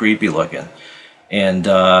so creepy looking. And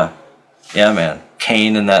yeah, man,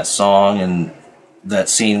 Cain and that song and that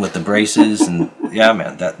scene with the braces and yeah,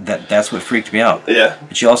 man, that's what freaked me out. Yeah.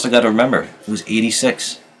 But you also got to remember, it was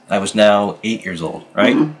 86. I was now 8 years old,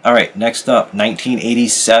 right? Mm-hmm. All right, next up,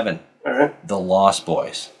 1987. All right. The Lost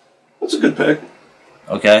Boys. That's a good pick.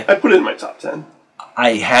 Okay? I put it in my top 10.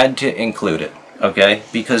 I had to include it, okay?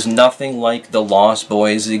 Because nothing like The Lost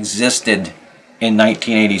Boys existed in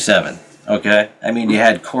 1987, okay? I mean, you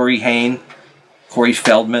had Corey Haim, Corey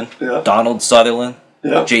Feldman, Yeah. Donald Sutherland,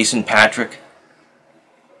 Yeah. Jason Patrick.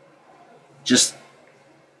 Just,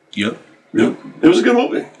 yep. It was a good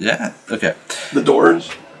movie. Yeah, okay. The Doors.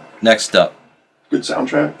 Next up, Good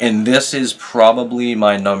soundtrack. and this is probably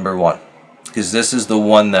my number one, because this is the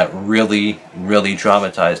one that really, really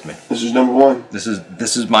traumatized me. This is number 1. This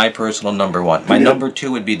is my personal number one. My you- number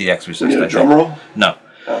 2 would be The Exorcist. You need I a drum think. roll? No.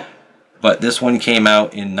 Oh. But this one came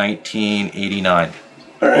out in 1989,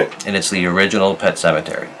 All right. and it's the original Pet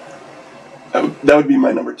Sematary. That would be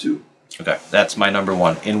my number 2. Okay, that's my number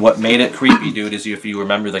 1. And what made it creepy, dude, is if you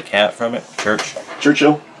remember the cat from it,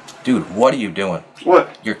 Churchill. Dude, what are you doing?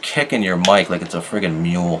 What? You're kicking your mic like it's a friggin'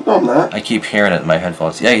 mule. No, I'm not. I keep hearing it in my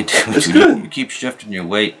headphones. Yeah, you do. It's dude. good. You keep shifting your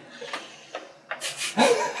weight.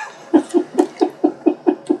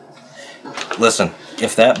 Listen,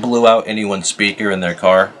 if that blew out anyone's speaker in their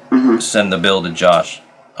car, send the bill to Josh.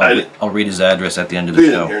 I'll read his address at the end of the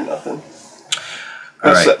You show. didn't hear nothing.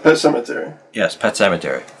 All right. Pet Cemetery. Yes, Pet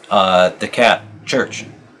Sematary. The cat, Church.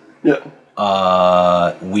 Yeah.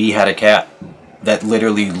 We had a cat that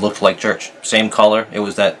literally looked like Church. Same color. It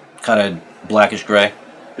was that kind of blackish gray,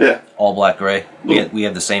 Yeah. all black gray. We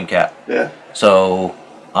had the same cat. Yeah. So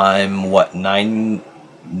I'm what 10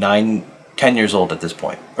 years old at this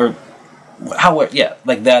point, or how? Yeah,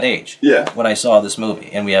 like that age. Yeah. When I saw this movie,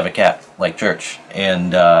 and we have a cat like Church,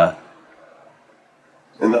 and And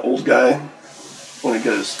the old guy, when he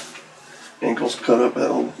got his ankles cut up,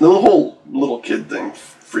 the whole little kid thing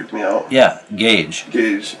freaked me out. yeah, Gage.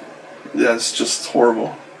 Gage. Yeah, it's just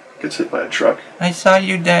horrible. Gets hit by a truck. I saw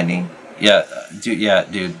you, Daddy. Yeah, dude.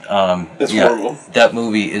 It's yeah, horrible. That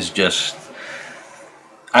movie is just.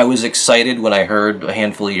 I was excited when I heard a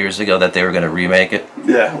handful of years ago that they were going to remake it,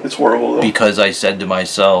 Yeah, it's horrible though. because I said to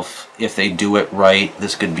myself, if they do it right,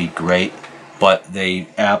 this could be great. But they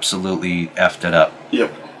absolutely effed it up.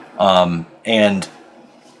 Yep. And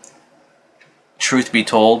truth be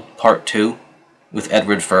told, part 2 with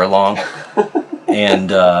Edward Furlong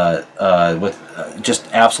and with just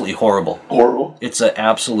absolutely horrible. Horrible. It's an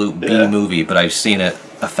absolute B Yeah. movie, but I've seen it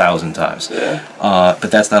 1,000 times. Yeah.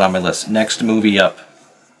 But that's not on my list. Next movie up,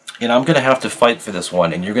 and I'm gonna have to fight for this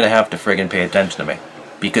one, and you're gonna have to friggin' pay attention to me,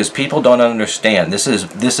 because people don't understand. This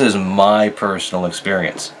is my personal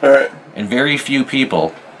experience, All right. and very few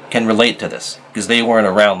people can relate to this because they weren't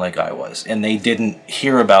around like I was, and they didn't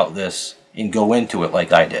hear about this and go into it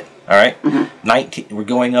like I did. All right? We're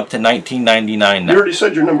going up to 1999 now. You already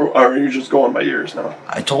said your number, or you're just going by years now.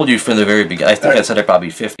 I told you from the very beginning. I think I said it probably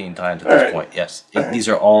 15 times at this Alright. point. Yes. These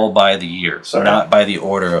are all by the year, Sorry. not by the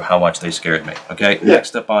order of how much they scared me. Okay? Yeah.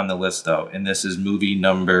 Next up on the list, though, and this is movie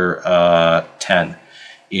number 10,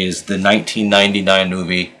 is the 1999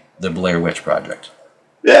 movie, The Blair Witch Project.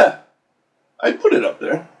 Yeah. I'd put it up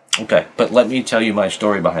there. Okay, but let me tell you my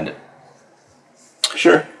story behind it.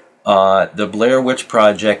 Sure. The Blair Witch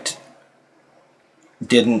Project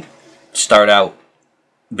didn't start out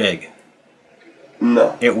big.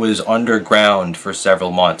 No. It was underground for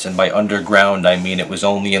several months, and by underground I mean it was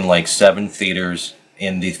only in like 7 theaters,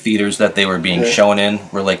 and the theaters that they were being shown in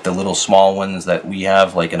were like the little small ones that we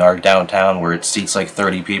have like in our downtown where it seats like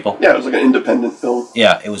 30 people. Yeah, it was like an independent film.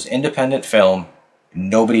 Yeah, it was independent film.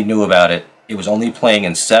 Nobody knew about it. It was only playing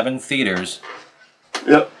in 7 theaters,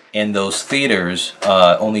 Yep. and those theaters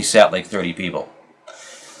only sat like 30 people.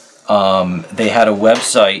 They had a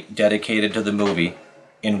website dedicated to the movie,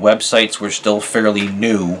 and websites were still fairly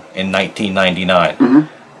new in 1999.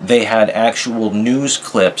 They had actual news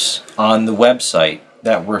clips on the website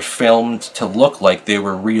that were filmed to look like they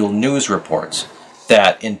were real news reports.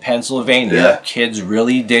 That in Pennsylvania, Yeah. kids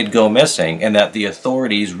really did go missing, and that the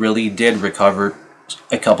authorities really did recover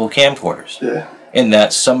a couple camcorders. Yeah. And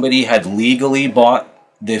that somebody had legally bought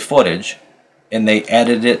the footage, and they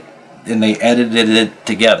edited it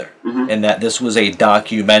together, and that this was a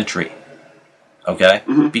documentary. Okay,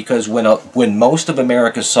 because when most of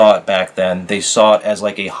America saw it back then, they saw it as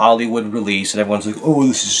like a Hollywood release, and everyone's like, "Oh,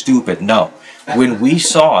 this is stupid." No, when we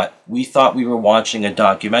saw it, we thought we were watching a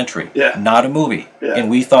documentary, Yeah. not a movie, Yeah. and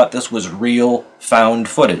we thought this was real found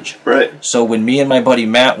footage. Right. So when me and my buddy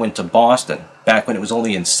Matt went to Boston, back when it was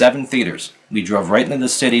only in 7 theaters, we drove right into the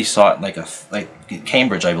city, saw it in like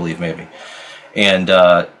Cambridge, I believe, maybe. And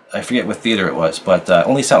I forget what theater it was, but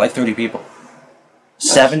only sat like 30 people.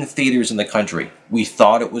 7 theaters in the country. We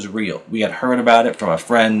thought it was real. We had heard about it from a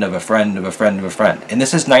friend of a friend of a friend of a friend. And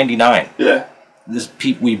this is 99. Yeah.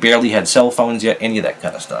 We barely had cell phones yet, any of that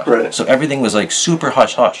kind of stuff. Right. So everything was like super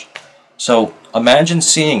hush-hush. So imagine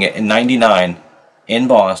seeing it in 99 in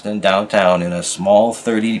Boston, downtown, in a small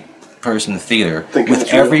 30-person theater, Thinking with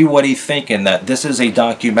it's real. everybody thinking that this is a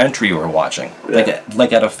documentary we're watching. Yeah.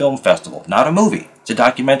 Like at a film festival. Not a movie. It's a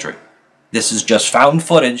documentary. This is just found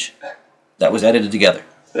footage that was edited together.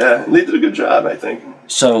 Yeah. And they did a good job, I think.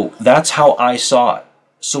 So that's how I saw it.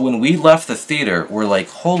 So when we left the theater, we're like,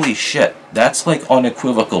 holy shit, that's like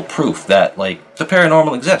unequivocal proof that like the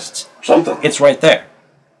paranormal exists. Something. It's right there.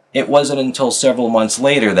 It wasn't until several months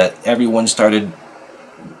later that everyone started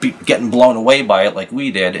getting blown away by it like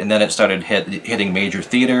we did, and then it started hitting major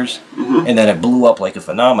theaters, and then it blew up like a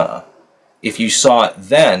phenomena. If you saw it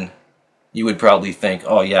then, you would probably think,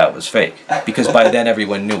 oh yeah, it was fake. Because by then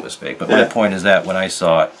everyone knew it was fake. But my point is that when I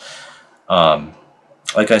saw it,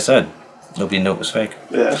 like I said, nobody knew it was fake.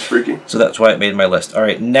 Yeah, it's freaky. So that's why it made my list. All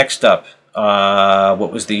right, next up,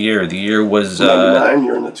 what was the year? The year was 99,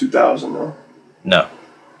 you're in the 2000 now. no.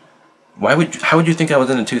 How would you think I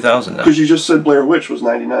was in the 2000 now? Because you just said Blair Witch was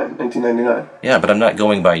 1999. Yeah, but I'm not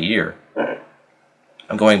going by year. Alright,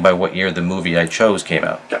 I'm going by what year the movie I chose came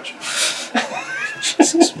out. gotcha.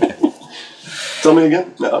 Jesus, man. Tell me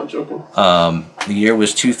again? No, I'm joking. The year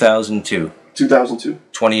was 2002. 2002.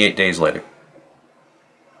 28 days later.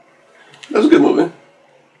 That was a good movie.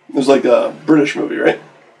 It was like a British movie, right?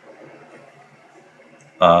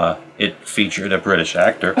 It featured a British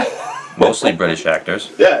actor, mostly British actors.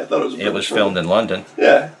 Yeah, I thought it was a It was British filmed movie. in London,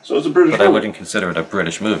 Yeah, so it's a British but I movie. wouldn't consider it a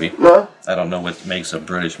British movie. No? I don't know what makes a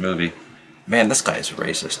British movie. Man, this guy is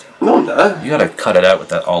racist. No, I'm not. You gotta cut it out with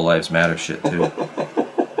that All Lives Matter shit, too.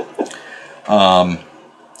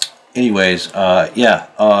 Anyways,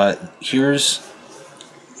 here's...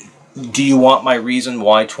 Do you want my reason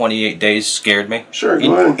why 28 Days scared me? Sure,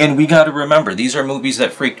 go ahead. And we gotta remember, these are movies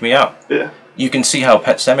that freaked me out. Yeah. you can see how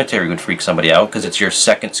Pet Sematary would freak somebody out because it's your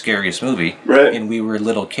second scariest movie. Right. And we were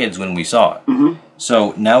little kids when we saw it. Mm-hmm.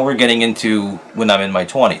 So now we're getting into when I'm in my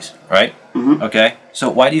 20s, right? Mm-hmm. Okay. So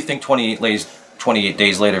why do you think 28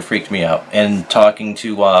 Days Later freaked me out? And talking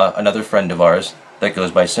to another friend of ours that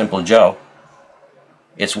goes by Simple Joe,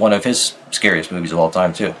 it's one of his scariest movies of all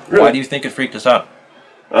time too. Really? Why do you think it freaked us out?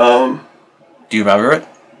 Do you remember it?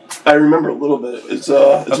 I remember a little bit. It's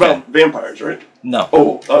about vampires, right? No.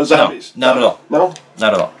 Oh, zombies. No, not at all. No?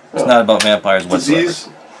 Not at all. It's not about vampires whatsoever. Disease?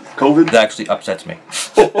 COVID? That actually upsets me.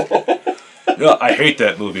 Yeah, I hate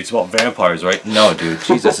that movie. It's about vampires, right? No, dude.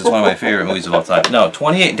 Jesus, it's one of my favorite movies of all time. No,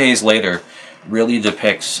 28 Days Later really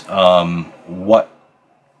depicts what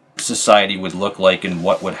society would look like and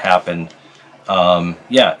what would happen,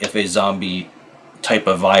 if a zombie type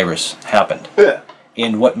of virus happened. Yeah.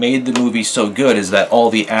 And what made the movie so good is that all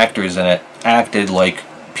the actors in it acted like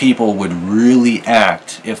people would really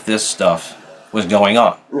act if this stuff was going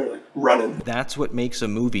on. They're like running. That's what makes a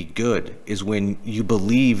movie good, is when you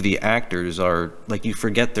believe the actors are, like, you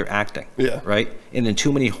forget they're acting. Yeah. Right? And in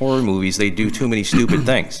too many horror movies, they do too many stupid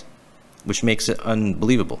things, which makes it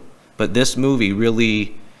unbelievable. But this movie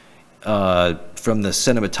really, from the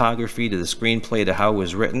cinematography to the screenplay to how it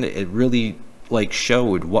was written, it really, like,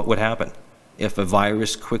 showed what would happen if a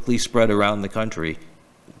virus quickly spread around the country,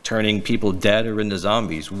 turning people dead or into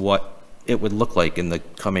zombies, what it would look like in the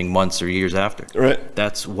coming months or years after. Right.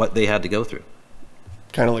 That's what they had to go through.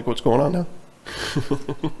 Kind of like what's going on now.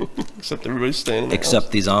 Except everybody's staying in the Except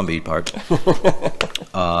house. the zombie part.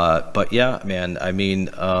 But yeah, man, I mean,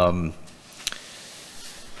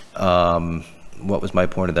 what was my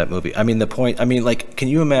point of that movie? I mean, like, can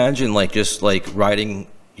you imagine, like, just, like, riding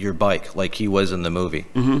your bike like he was in the movie,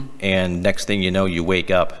 and next thing you know, you wake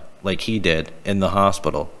up like he did in the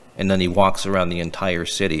hospital, and then he walks around the entire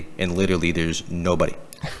city, and literally there's nobody.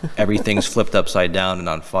 Everything's flipped upside down and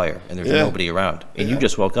on fire, and there's nobody around, and you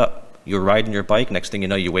just woke up. You're riding your bike, next thing you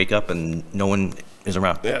know, you wake up and no one is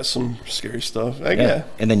around. Yeah, some scary stuff. Yeah.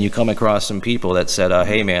 And then you come across some people that said,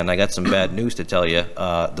 hey man, I got some bad news to tell you.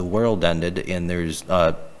 The world ended, and there's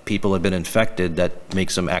people have been infected that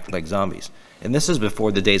makes them act like zombies. And this is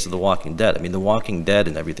before the days of The Walking Dead. I mean, The Walking Dead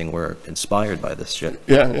and everything were inspired by this shit.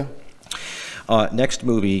 Yeah. Next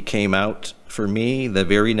movie came out for me the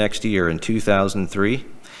very next year in 2003.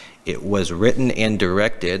 It was written and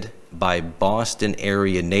directed by Boston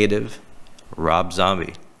area native Rob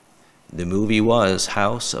Zombie. The movie was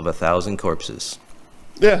House of a Thousand Corpses.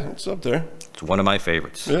 Yeah, it's up there. It's one of my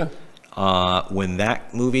favorites. Yeah. When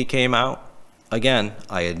that movie came out, again,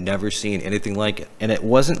 I had never seen anything like it. And it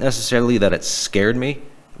wasn't necessarily that it scared me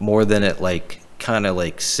more than it, like, kind of,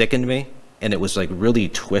 like, sickened me. And it was, like, really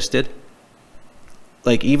twisted.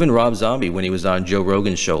 Like, even Rob Zombie, when he was on Joe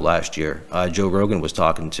Rogan's show last year, Joe Rogan was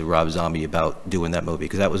talking to Rob Zombie about doing that movie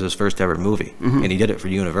because that was his first ever movie. And he did it for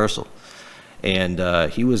Universal.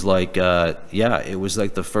 And he was like, it was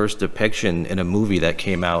like the first depiction in a movie that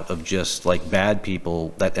came out of just, like, bad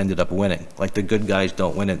people that ended up winning. Like, the good guys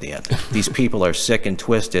don't win at the end. These people are sick and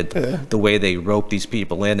twisted. The way they rope these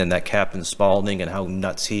people in, and that Captain Spaulding and how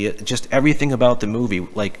nuts he is. Just everything about the movie,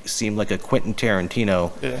 like, seemed like a Quentin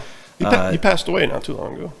Tarantino. Yeah. He passed away not too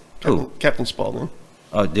long ago. Who? Captain Spaulding.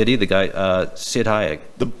 Oh, did he? The guy, Sid Haig.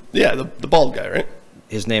 The bald guy, right?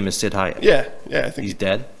 His name is Sid Haig. Yeah, I think He's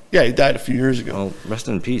dead? Yeah, he died a few years ago. Well, rest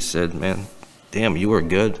in peace, Sid, man. Damn, you were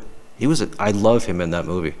good. I love him in that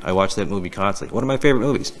movie. I watched that movie constantly. One of my favorite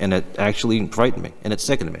movies. And it actually frightened me. And it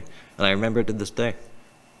sickened me. And I remember it to this day.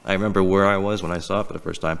 I remember where I was when I saw it for the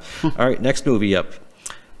first time. All right, next movie up.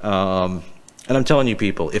 And I'm telling you,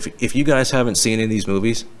 people, if you guys haven't seen any of these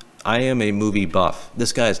movies, I am a movie buff.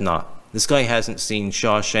 This guy is not. This guy hasn't seen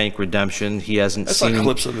Shawshank Redemption. He hasn't seen... I saw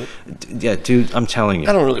clips of it. Yeah, dude, I'm telling you.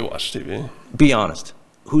 I don't really watch TV. Be honest.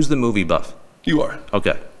 Who's the movie buff? You are.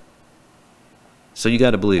 Okay. So you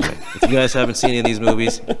got to believe me. If you guys haven't seen any of these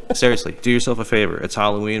movies, seriously, do yourself a favor. It's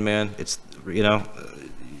Halloween, man. It's,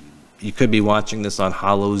 you could be watching this on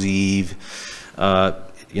Hallows Eve.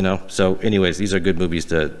 So anyways, these are good movies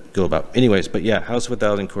to go about. Anyways, but yeah, House of a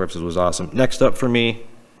Thousand Corpses was awesome. Next up for me,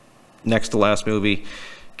 next to last movie,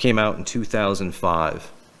 came out in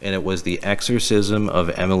 2005, and it was The Exorcism of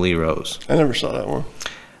Emily Rose. I never saw that one.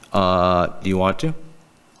 Do you want to?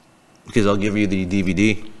 Because I'll give you the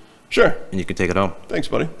DVD. Sure. And you can take it home. Thanks,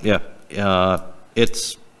 buddy. Yeah.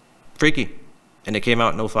 It's freaky. And it came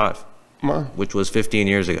out in 2005, Wow. which was 15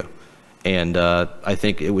 years ago. And I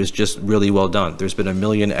think it was just really well done. There's been a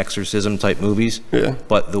million exorcism-type movies. Yeah.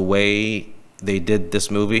 But the way they did this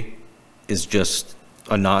movie is just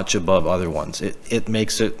a notch above other ones. It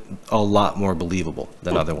makes it a lot more believable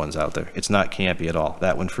than other ones out there. It's not campy at all.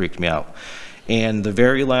 That one freaked me out. And the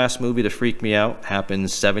very last movie to freak me out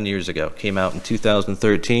happened 7 years ago. Came out in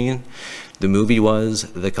 2013. The movie was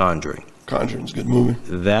The Conjuring. Conjuring's a good movie.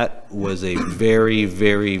 That was a very,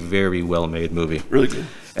 very, very well-made movie. Really good.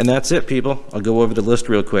 And that's it, people. I'll go over the list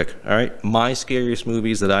real quick. All right. My scariest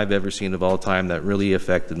movies that I've ever seen of all time that really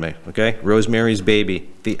affected me. Okay. Rosemary's Baby,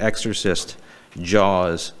 The Exorcist,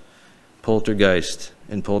 Jaws, Poltergeist,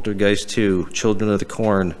 and Poltergeist 2, Children of the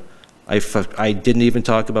Corn. I didn't even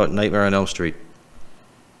talk about Nightmare on Elm Street.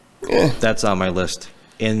 That's on my list.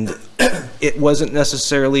 And it wasn't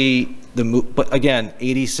necessarily the movie, but again,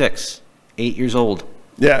 86, 8 years old.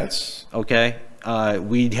 Yeah, it's Okay.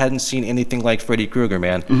 We hadn't seen anything like Freddy Krueger,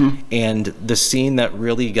 man. And the scene that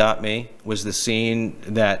really got me was the scene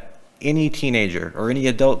that any teenager or any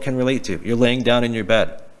adult can relate to. You're laying down in your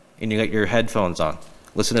bed and you got your headphones on,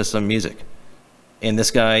 listen to some music. And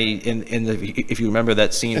this guy, if you remember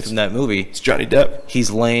that scene from that movie, it's Johnny Depp.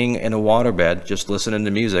 he's laying in a waterbed just listening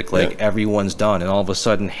to music like everyone's done. And all of a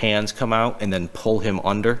sudden hands come out and then pull him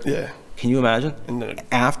under. Yeah. Can you imagine? And then,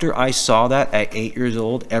 After I saw that at 8 years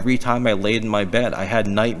old, every time I laid in my bed, I had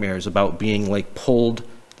nightmares about being like pulled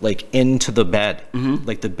like into the bed.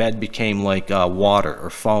 Like the bed became like water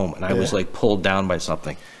or foam, and I was like pulled down by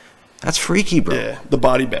something. That's freaky, bro. yeah, the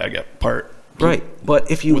body bag part. Right.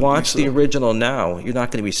 But if you Wouldn't be watch the so. original now, you're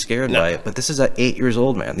not going to be scared by it. But this is at 8 years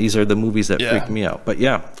old, man. These are the movies that freak me out. But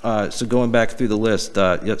yeah, so going back through the list,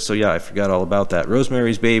 I forgot all about that.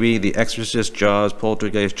 Rosemary's Baby, The Exorcist, Jaws,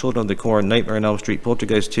 Poltergeist, Children of the Corn, Nightmare on Elm Street,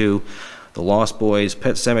 Poltergeist 2, The Lost Boys,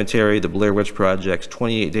 Pet Sematary, The Blair Witch Project,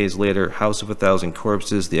 28 Days Later, House of a Thousand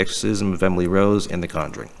Corpses, The Exorcism of Emily Rose, and The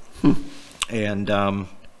Conjuring. And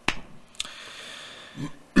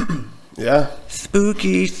Yeah.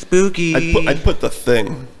 spooky. I'd put The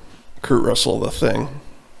Thing, Kurt Russell, The Thing,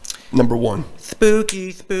 number 1.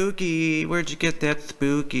 Spooky. Where'd you get that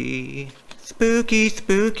spooky?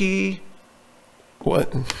 Spooky.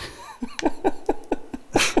 What?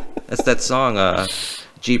 That's that song,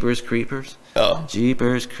 Jeepers Creepers. Oh,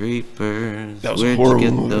 Jeepers Creepers. That was a Where'd horrible you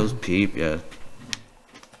get movie. those peep? Yeah,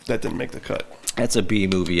 that didn't make the cut. that's a B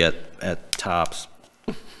movie at tops.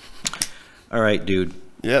 All right, dude.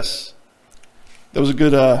 Yes. That was a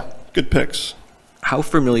good picks. How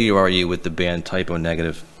familiar are you with the band Typo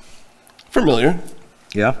Negative? Familiar.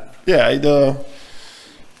 Yeah. Yeah,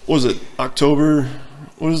 what was it? October.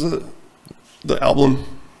 What is the album?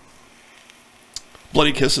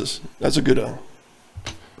 Bloody Kisses. That's a good. Are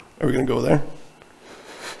we gonna go there?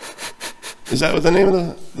 Is that what the name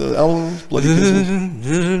of the album is? Bloody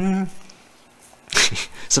Kisses.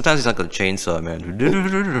 Sometimes he's like a chainsaw, man.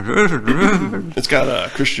 It's got a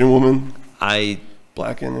Christian woman, I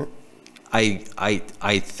black in it.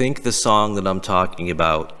 I think the song that I'm talking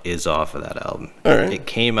about is off of that album. All right. It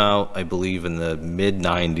came out, I believe, in the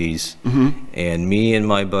mid-90s. Mm-hmm. And me and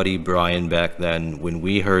my buddy Brian back then, when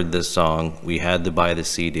we heard this song, we had to buy the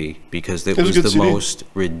CD because it was a was good the CD. most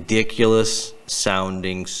ridiculous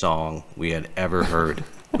sounding song we had ever heard.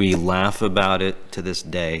 We laugh about it to this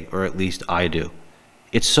day, or at least I do.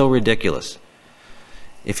 It's so ridiculous.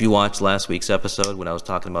 If you watched last week's episode when I was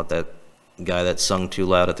talking about that guy that sung too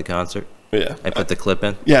loud at the concert, Yeah. I put the clip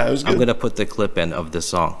in. Yeah, it was I'm good. going to put the clip in of this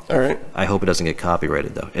song. All right. I hope it doesn't get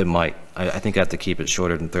copyrighted, though. It might. I think I have to keep it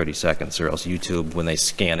shorter than 30 seconds, or else YouTube, when they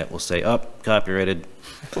scan it, will say, copyrighted.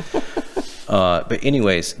 But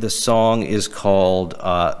anyways, the song is called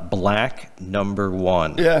Black Number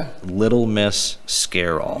 1. Yeah. Little Miss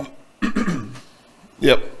Scarall.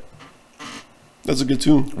 Yep. That's a good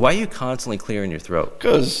tune. Why are you constantly clearing your throat?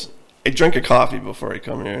 Because I drank a coffee before I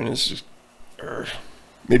come here, and it's just,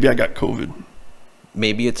 maybe I got COVID.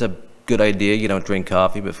 Maybe it's a good idea you don't drink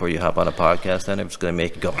coffee before you hop on a podcast, then it's going to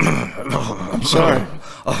make you go. I'm sorry.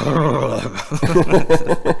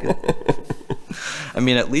 I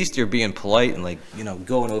mean, at least you're being polite and, like, you know,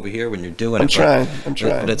 going over here when you're doing I'm it. trying.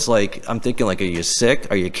 But it's like, I'm thinking, like, are you sick?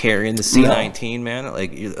 Are you carrying the C-19, man?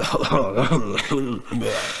 Like,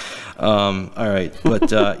 all right.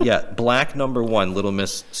 But, yeah, Black Number 1, Little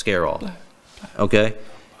Miss Scarall. Okay?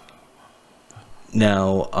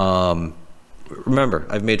 Now, remember,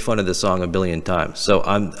 I've made fun of this song a billion times, so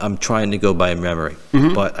I'm trying to go by memory.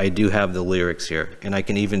 But I do have the lyrics here, and I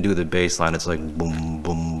can even do the bass line. It's like boom,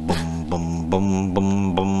 boom, boom, boom, boom,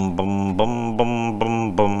 boom, boom, boom, boom, boom, boom,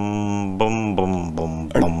 boom, boom, boom, boom,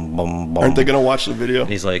 boom, boom. Aren't they going to watch the video? And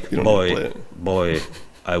he's like, You don't need to play boy,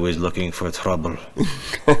 I was looking for trouble.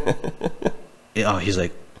 Yeah, he's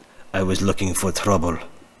like, I was looking for trouble,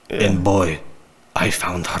 and boy, I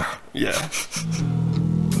found her. Yeah.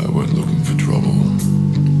 I went looking for trouble.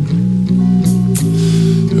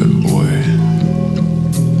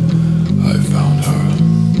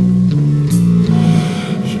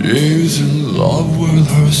 She's in love with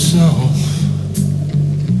herself.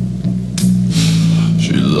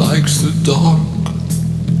 She likes the dark.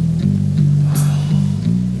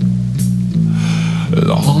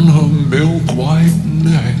 And on her milk white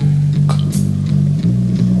neck,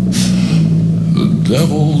 the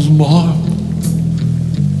devil's mark.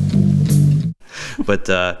 But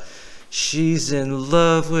she's in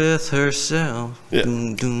love with herself. Yeah.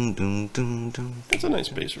 Dun, dun, dun, dun, dun. It's a nice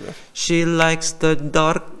bass riff. She likes the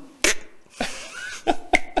dark.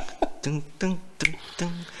 Dun, dun, dun,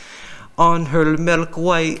 dun. On her milk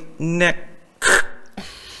white neck.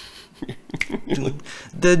 Dun.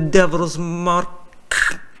 The devil's mark.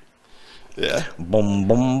 Yeah. Boom,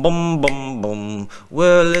 boom, boom, boom, boom.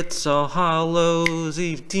 Well, it's a Hallows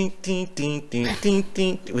Eve. Ding, ding, ding, ding, ding,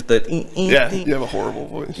 ding. With the Yeah, you have a horrible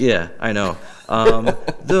voice. Yeah, I know.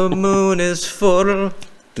 The moon is full.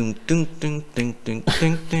 Ding, ding, ding, ding, ding,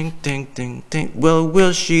 ding, ding, ding, ding, ding. Well,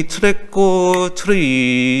 will she trick or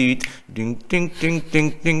treat? Ding, ding, ding,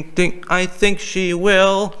 ding, ding, ding. I think she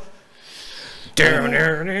will. Well,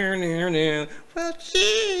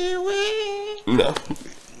 she will. No.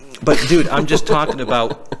 But dude, I'm just talking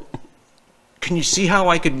about. Can you see how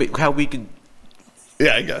we could?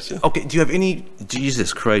 Yeah, I got you. Okay, do you have any?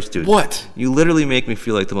 Jesus Christ, dude! What? You literally make me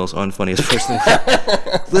feel like the most unfunniest person.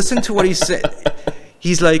 Listen to what he said.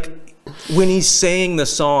 He's like, when he's saying the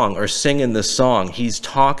song or singing the song, he's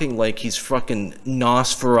talking like he's fucking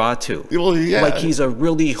Nosferatu. Well, yeah. Like he's a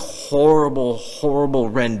really horrible, horrible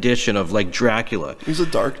rendition of like Dracula, He's a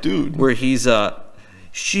dark dude. where he's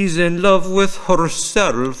she's in love with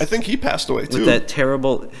herself. I think he passed away too. With that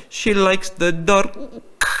terrible, she likes the dark.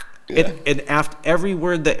 Yeah. And after every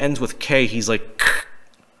word that ends with K, he's like,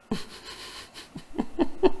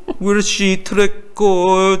 will she trick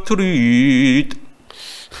or treat?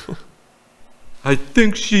 I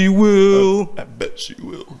think she will. I bet she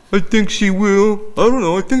will. I think she will. I don't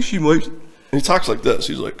know. I think she might. And he talks like this.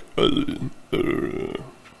 He's like a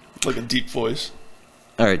deep voice.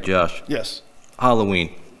 All right, Josh. Yes.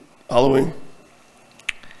 Halloween. Halloween.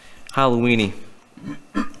 Halloweeny.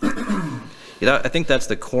 You know, I think that's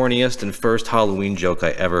the corniest and first Halloween joke I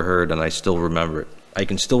ever heard, and I still remember it. I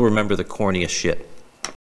can still remember the corniest shit.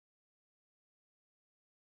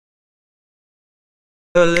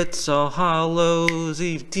 Well, it's a Hallows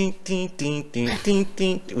Eve. Ding, ding, ding, ding, ding,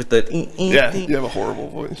 ding. With the Yeah, you have a horrible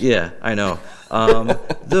voice. Yeah, I know.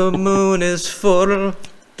 The moon is full.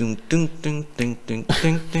 Ding, ding, ding, ding, ding,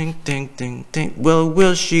 ding, ding, ding, ding, ding. Well,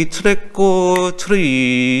 will she trick or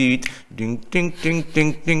treat? Ding, ding, ding,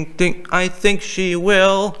 ding, ding, ding. I think she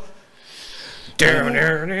will.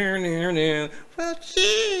 Well,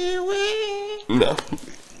 she will. No.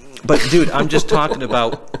 But dude, I'm just talking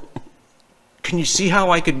about. Can you see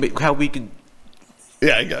how we could?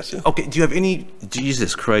 Yeah, I got you. Okay, do you have any?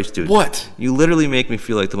 Jesus Christ, dude! What? You literally make me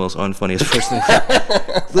feel like the most unfunniest person.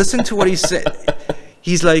 Listen to what he said.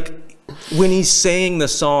 He's like, when he's saying the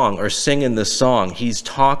song or singing the song, he's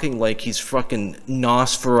talking like he's fucking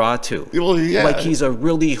Nosferatu. Well, yeah. Like he's a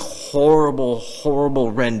really horrible,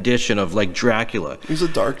 horrible rendition of like Dracula, He's a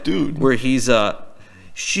dark dude. where he's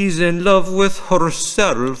she's in love with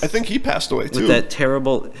herself. I think he passed away too. With that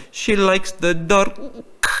terrible, she likes the dark.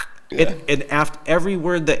 Yeah. And after every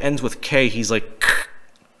word that ends with K, he's like,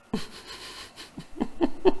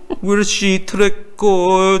 will she trick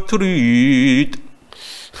or treat?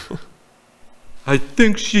 I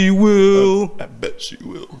think she will. I bet she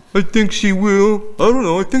will. I think she will. I don't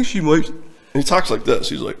know. I think she might. And he talks like this.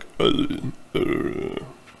 He's like a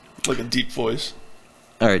deep voice.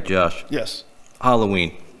 All right, Josh. Yes.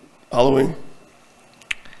 Halloween. Halloween.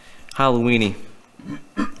 Halloweeny.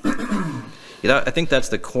 You know, I think that's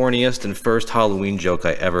the corniest and first Halloween joke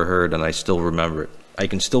I ever heard, and I still remember it. I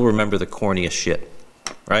can still remember the corniest shit.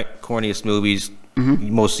 Right? Corniest movies,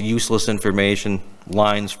 most useless information,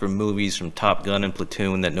 lines from movies from Top Gun and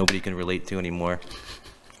Platoon that nobody can relate to anymore.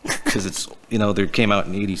 Because it's, you know, they came out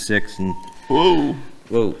in '86 and. Whoa.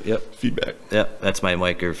 Whoa, yep. Feedback. Yep, that's my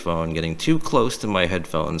microphone getting too close to my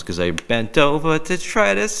headphones because I bent over to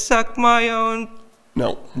try to suck my own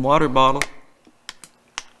No. water bottle.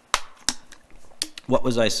 What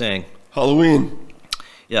was I saying? Halloween.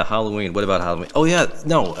 Yeah, Halloween. What about Halloween? Oh, yeah,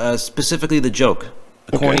 no, specifically the joke.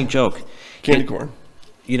 The corny joke. Candy corn.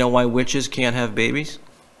 You know why witches can't have babies?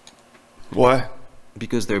 Why?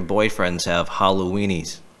 Because their boyfriends have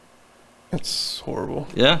Halloweenies. That's horrible.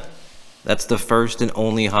 Yeah? That's the first and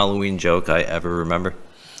only Halloween joke I ever remember.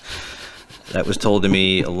 That was told to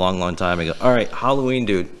me a long, long time ago. All right, Halloween,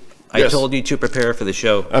 dude. I Yes. told you to prepare for the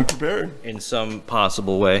show I'm prepared. in some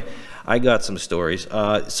possible way. I got some stories.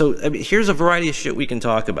 So I mean, here's a variety of shit we can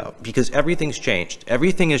talk about because everything's changed.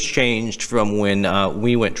 Everything has changed from when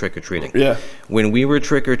we went trick-or-treating. Yeah. When we were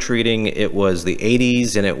trick-or-treating, it was the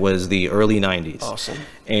 80s and it was the early 90s. Awesome.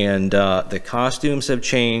 And the costumes have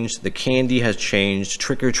changed. The candy has changed.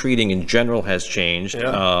 Trick-or-treating in general has changed.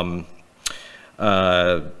 Yeah.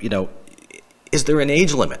 You know, is there an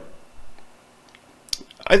age limit?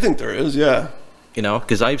 I think there is, yeah. You know,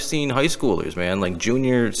 because I've seen high schoolers, man, like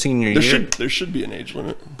junior, senior year. There should be an age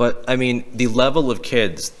limit. But I mean, the level of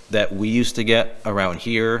kids that we used to get around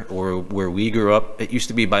here or where we grew up, it used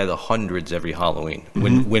to be by the hundreds every Halloween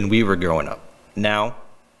when we were growing up. Now,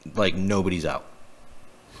 like nobody's out,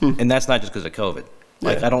 and that's not just because of COVID.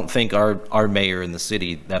 Like Yeah. I don't think our mayor in the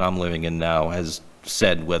city that I'm living in now has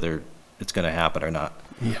said whether it's going to happen or not.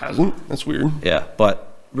 He hasn't? That's weird. Yeah,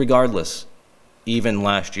 but regardless, even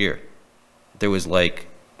last year, there was like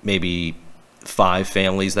maybe 5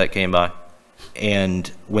 families that came by. And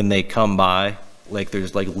when they come by, like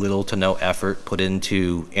there's like little to no effort put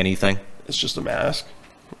into anything. It's just a mask.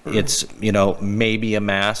 It's, you know, maybe a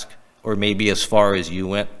mask or maybe as far as you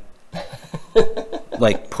went.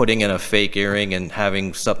 Like putting in a fake earring and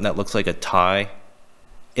having something that looks like a tie.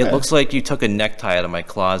 It Yeah. looks like you took a necktie out of my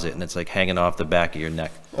closet and it's like hanging off the back of your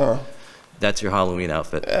neck. Oh, That's your Halloween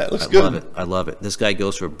outfit. Yeah, it looks I good. love it. I love it. This guy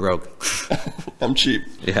goes for broke. I'm cheap.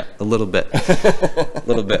 Yeah, a little bit. A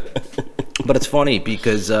little bit. But it's funny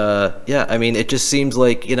because, yeah, I mean, it just seems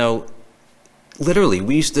like, you know, literally,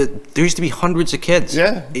 there used to be hundreds of kids.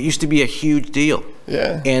 Yeah. It used to be a huge deal.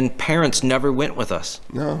 Yeah. And parents never went with us.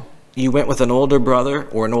 No. You went with an older brother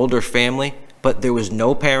or an older family, but there was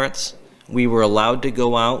no parents. We were allowed to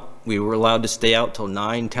go out. We were allowed to stay out till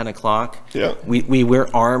 9, 10 o'clock. Yeah. We were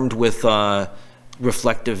armed with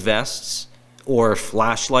reflective vests or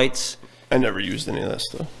flashlights. I never used any of that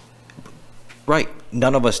stuff. Right.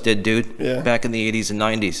 None of us did, dude. Yeah. Back in the 80s and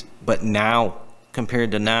 90s. But now,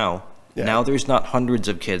 compared to now, Yeah. now there's not hundreds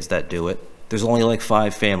of kids that do it. There's only like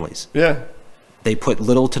 5 families. Yeah. They put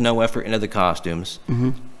little to no effort into the costumes.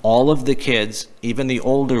 All of the kids, even the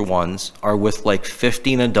older ones, are with like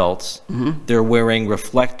 15 adults. They're wearing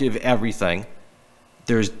reflective everything.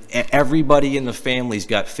 There's everybody in the family's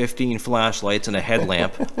got 15 flashlights and a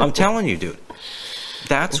headlamp. I'm telling you, dude.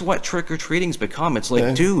 That's what trick-or-treating's become. It's like,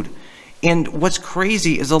 Yeah. dude. And what's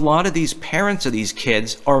crazy is a lot of these parents of these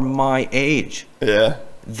kids are my age. Yeah.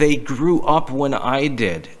 They grew up when I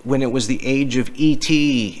did, when it was the age of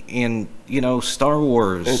E.T. and, you know, Star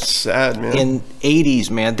Wars. It's sad, man. In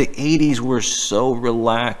 80s, man. The 80s were so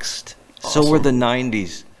relaxed. So were the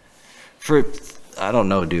 90s. I don't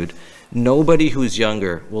know, dude. Nobody who's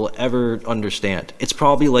younger will ever understand. It's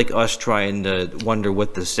probably like us trying to wonder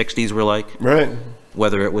what the 60s were like. Right.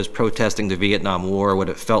 Whether it was protesting the Vietnam War, what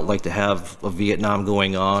it felt like to have a Vietnam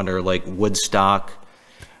going on, or like Woodstock,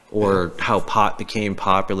 or how pot became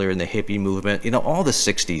popular in the hippie movement, you know, all the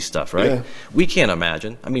 60s stuff, right? Yeah. We can't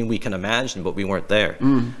imagine. I mean, we can imagine, but we weren't there.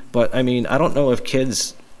 But I mean, I don't know if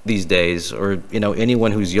kids these days, or, you know,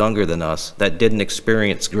 anyone who's younger than us that didn't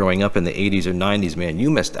experience growing up in the 80s or 90s, man, you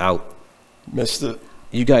missed out. Missed it.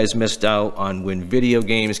 You guys missed out on when video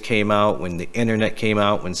games came out, when the internet came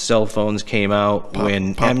out, when cell phones came out,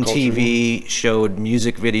 when pop MTV showed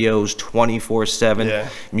music videos 24/7. Yeah.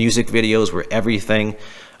 Music videos were everything.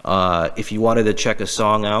 If you wanted to check a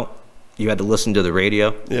song out, you had to listen to the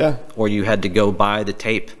radio, Yeah. or you had to go buy the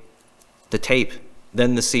tape,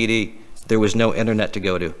 then the CD. There was no internet to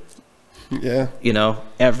go to. Yeah. You know,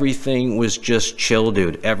 everything was just chill,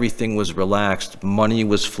 dude. Everything was relaxed. Money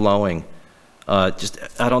was flowing.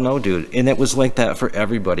 I don't know, dude. And it was like that for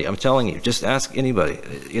everybody. I'm telling you, just ask anybody,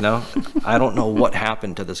 you know. I don't know what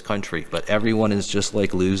happened to this country, but everyone is just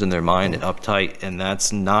like losing their mind and uptight. And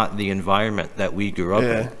that's not the environment that we grew up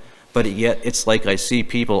Yeah. in. But yet it's like I see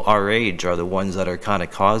people our age are the ones that are kind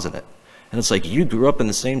of causing it. And it's like, you grew up in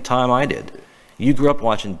the same time I did. You grew up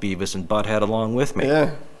watching Beavis and Butthead along with me.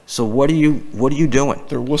 Yeah. So what are you doing?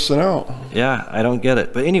 They're wussing out. Yeah, I don't get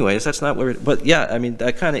it. But anyways, that's not where. But yeah, I mean,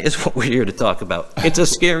 that kind of is what we're here to talk about. It's a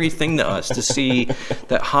scary thing to us to see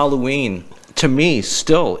that Halloween, to me,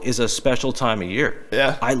 still is a special time of year.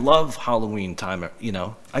 Yeah. I love Halloween time. You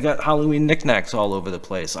know, I got Halloween knickknacks all over the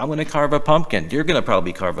place. I'm gonna carve a pumpkin. You're gonna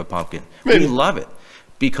probably carve a pumpkin. Maybe. We love it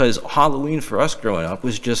because Halloween for us growing up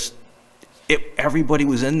was just everybody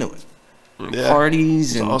was into it. Yeah.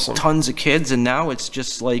 Parties It's and awesome. tons of kids, and now it's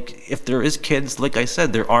just like, if there is kids, like I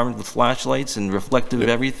said, they're armed with flashlights and reflective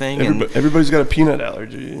everything, and Everybody's got a peanut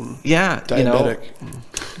allergy. And yeah, you know,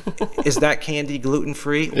 diabetic. is that candy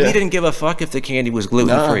gluten-free? Yeah. We didn't give a fuck if the candy was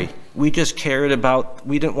gluten-free. No. We just cared about,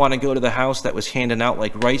 we didn't want to go to the house that was handing out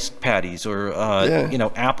like rice patties or,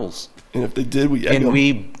 apples. And if they did, we egg And 'em.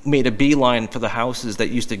 we made a beeline for the houses that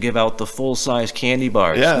used to give out the full-size candy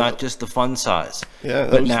bars, Yeah. not just the fun size. Yeah,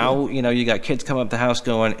 that But was now, you got kids come up to the house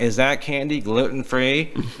going, is that candy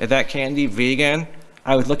gluten-free? Is that candy vegan?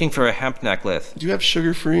 I was looking for a hemp necklace. Do you have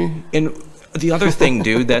sugar-free? And the other thing,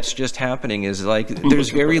 dude, that's just happening is like there's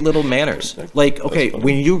very little manners. Like, okay,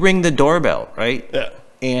 when you ring the doorbell, right? Yeah.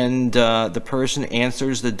 And the person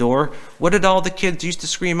answers the door, what did all the kids used to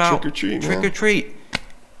scream out? Trick or treat, Trick yeah. or treat.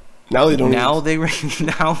 Now they don't. Now they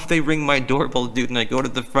ring my doorbell, dude, and I go to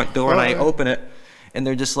the front door and I Hi. open it, and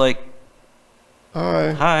they're just like,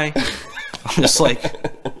 Hi. hi. I'm just like,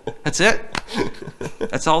 that's it?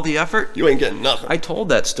 That's all the effort? You ain't getting nothing. I told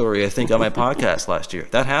that story, I think, on my podcast last year.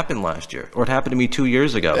 That happened last year, or it happened to me 2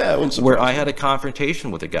 years ago, Yeah, it wouldn't surprise where I me. had a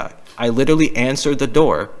confrontation with a guy. I literally answered the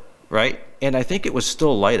door, right? And I think it was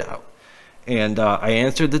still light out. And I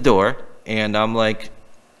answered the door, and I'm like,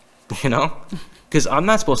 because I'm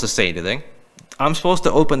not supposed to say anything. I'm supposed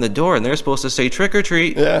to open the door, and they're supposed to say trick or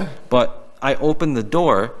treat. Yeah. But I opened the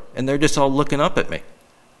door, and they're just all looking up at me.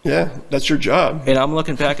 Yeah, that's your job. And I'm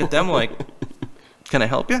looking back at them like, can I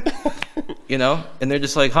help you? And they're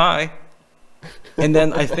just like, hi. And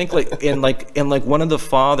then I think like one of the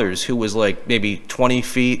fathers who was like maybe 20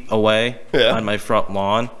 feet away Yeah. on my front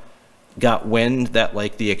lawn got wind that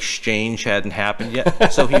like the exchange hadn't happened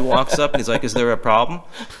yet. So he walks up and he's like, is there a problem?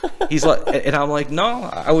 He's like, and I'm like, no,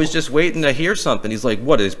 I was just waiting to hear something. He's like,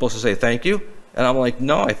 what, are they supposed to say thank you? And I'm like,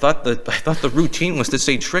 no, I thought the routine was to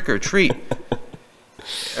say trick or treat.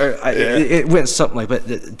 It went something like,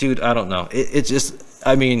 but dude, I don't know. It's just,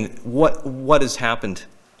 I mean, what has happened?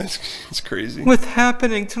 It's crazy. What's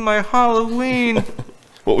happening to my Halloween?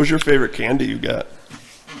 What was your favorite candy you got?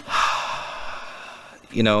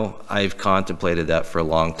 I've contemplated that for a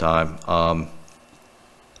long time.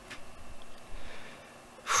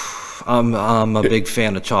 I'm a big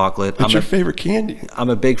fan of chocolate. What's your favorite candy? I'm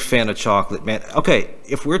a big fan of chocolate, man. Okay,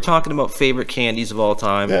 if we're talking about favorite candies of all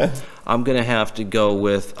time, Yeah. I'm gonna have to go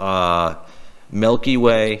with Milky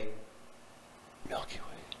Way, Milky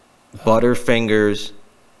Way. Butterfingers,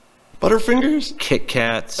 Butterfingers? Kit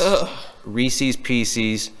Kats, Ugh. Reese's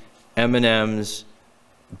Pieces, M&M's,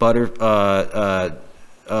 the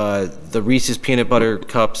Reese's peanut butter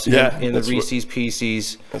cups, Yeah, and the that's what- Reese's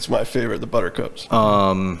Pieces, That's my favorite, the Buttercups.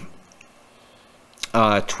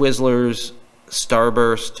 Twizzlers,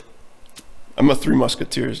 Starburst. I'm a Three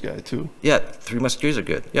Musketeers guy, too. Yeah, Three Musketeers are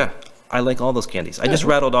good. Yeah, I like all those candies. I just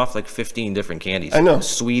rattled off like 15 different candies. I know.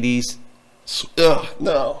 Sweeties. Ugh,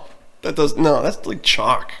 no. That's like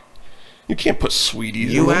chalk. You can't put sweeties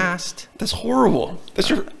in You them. asked. That's horrible. That's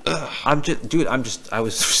your, ugh. I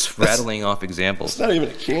was just rattling off examples. It's not even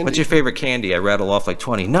a candy. What's your favorite candy? I rattle off like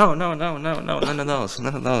 20. No, none of those.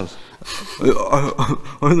 I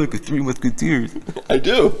like a Three Musketeers. I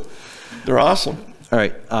do. They're awesome. All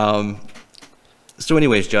right. So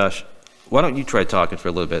anyways, Josh, why don't you try talking for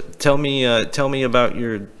a little bit? Tell me about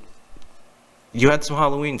you had some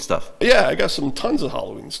Halloween stuff. Yeah, I got some tons of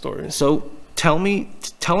Halloween stories. So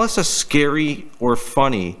tell us a scary or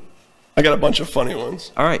funny. I got a bunch of funny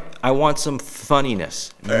ones. All right. I want some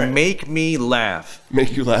funniness. right. Make me laugh.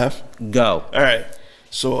 Make you laugh. Go. All right.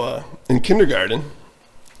 So in kindergarten,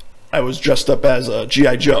 I was dressed up as a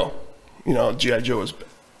G.I. Joe. G.I. Joe was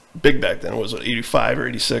big back then. It was 85 or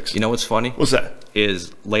 86. You know what's funny? What's that?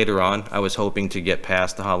 Is later on, I was hoping to get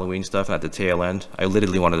past the Halloween stuff, and at the tail end, I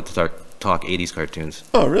literally wanted to talk 80s cartoons.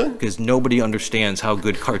 Oh, really? Because nobody understands how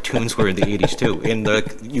good cartoons were in the 80s, too.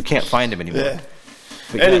 You can't find them anymore. Yeah.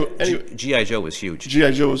 But Anyway. G.I. Joe was huge.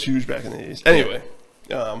 G.I. Joe was huge back in the 80s. Anyway,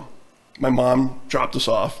 my mom dropped us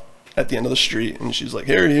off at the end of the street, and she's like,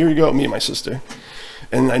 here you go, me and my sister.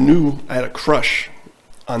 And I knew I had a crush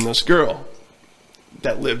on this girl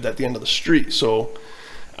that lived at the end of the street. So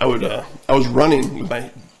I was running with my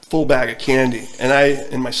full bag of candy,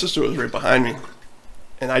 and my sister was right behind me.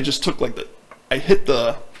 And I just took I hit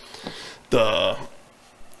the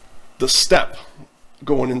step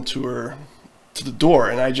going to the door,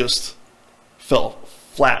 and I just fell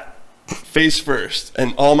flat, face first,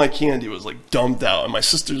 and all my candy was like dumped out, and my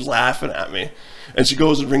sister's laughing at me, and she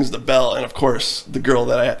goes and rings the bell, and of course the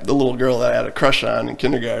little girl that I had a crush on in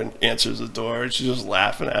kindergarten answers the door, and she's just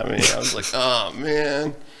laughing at me. And I was like, oh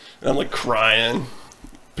man, and I'm like crying,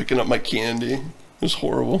 picking up my candy. It was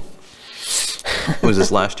horrible. Was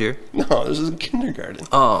this last year? No, this is in kindergarten.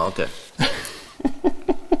 Oh, okay.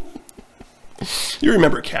 You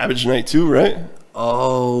remember Cabbage Night too, right?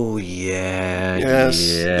 Oh, yeah. Yes,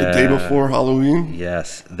 the day before Halloween.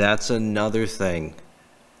 Yes, that's another thing.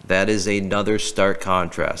 That is another stark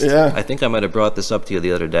contrast. Yeah. I think I might have brought this up to you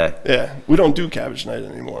the other day. Yeah, we don't do cabbage night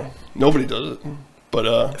anymore. Nobody does it.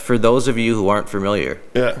 But For those of you who aren't familiar,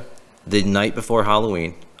 yeah, the night before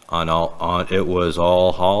Halloween, it was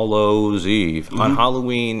All Hallows Eve. On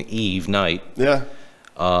Halloween Eve night, yeah,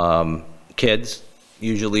 kids,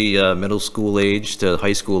 usually middle school age to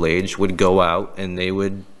high school age, would go out and they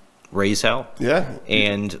would raise hell. yeah.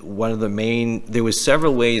 And there was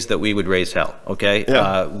several ways that we would raise hell, okay?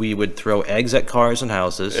 Yeah. We would throw eggs at cars and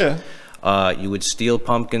houses. Yeah. You would steal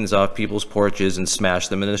pumpkins off people's porches and smash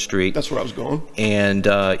them in the street. That's where I was going. And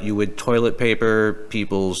you would toilet paper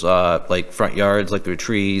people's like front yards, like their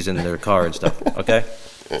trees and their car and stuff, okay?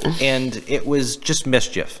 And it was just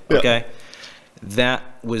mischief, Yeah. okay? That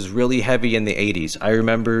was really heavy in the 80s. I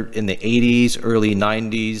remember in the 80s, early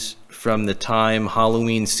 90s, from the time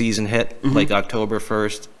Halloween season hit, like October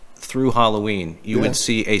 1st, through Halloween, you Yeah. would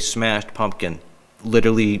see a smashed pumpkin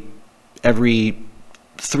literally every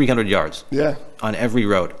 300 yards Yeah, on every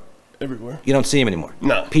road. everywhere. You don't see them anymore.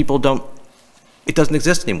 No. People don't, it doesn't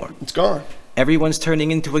exist anymore. It's gone. Everyone's turning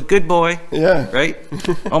into a good boy, Yeah. right?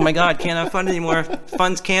 Oh my God, can't have fun anymore.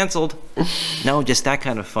 Fun's canceled. No, just that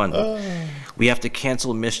kind of fun. We have to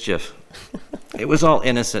cancel mischief. It was all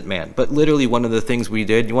innocent, man. But literally one of the things we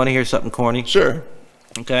did, you want to hear something corny? Sure.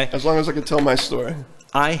 Okay. As long as I can tell my story.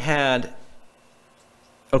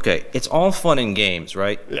 Okay, it's all fun and games,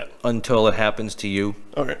 right? Yeah. Until it happens to you,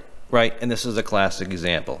 Okay. right? And this is a classic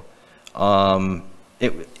example.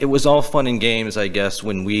 It was all fun and games, I guess,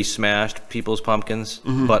 when we smashed people's pumpkins.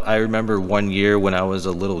 But I remember one year when I was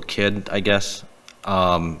a little kid, I guess,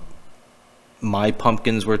 my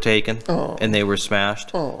pumpkins were taken Oh. and they were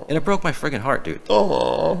smashed. Oh. And it broke my friggin' heart, dude.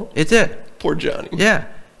 Oh, It did. poor Johnny. Yeah.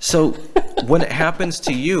 So when it happens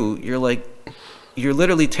to you, you're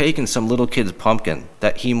literally taking some little kid's pumpkin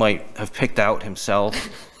that he might have picked out himself,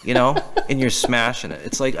 you know, and you're smashing it.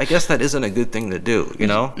 It's like, I guess that isn't a good thing to do, you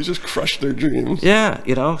know? You just crushed their dreams. Yeah,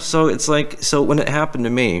 you know, so it's like, so when it happened to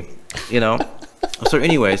me, you know, so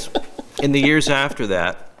anyways, in the years after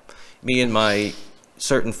that, me and my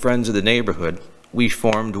certain friends of the neighborhood, we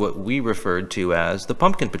formed what we referred to as the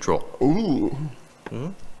Pumpkin Patrol. Ooh.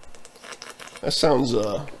 That sounds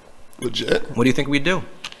legit. What do you think we'd do?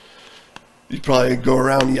 You'd probably go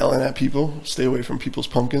around yelling at people, stay away from people's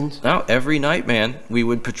pumpkins. Now, every night, man, we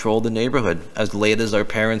would patrol the neighborhood as late as our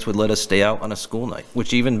parents would let us stay out on a school night,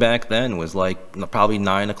 which even back then was like probably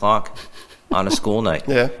 9 o'clock on a school night.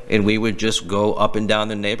 Yeah. And we would just go up and down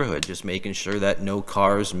the neighborhood, just making sure that no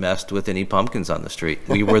cars messed with any pumpkins on the street.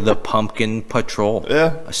 We were the Pumpkin Patrol.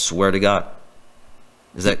 Yeah. I swear to God.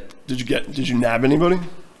 Is that... Did you nab anybody?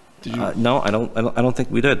 Did you no, I don't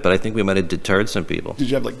think we did, but I think we might have deterred some people. did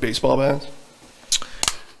you have like baseball bats?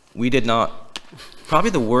 We did not.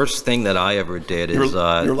 Probably the worst thing that I ever did You is...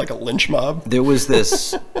 were like a lynch mob? there was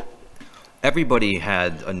this everybody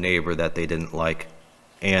had a neighbor that they didn't like,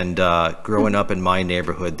 and growing up in my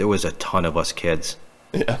neighborhood there was a ton of us kids.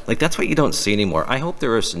 Yeah. Like, that's what you don't see anymore. I hope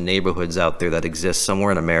there are some neighborhoods out there that exist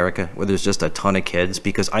somewhere in America where there's just a ton of kids,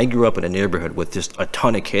 because I grew up in a neighborhood with just a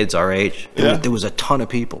ton of kids our age. Yeah. There was a ton of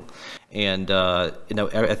people. And, you know,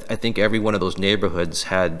 I think every one of those neighborhoods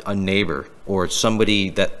had a neighbor or somebody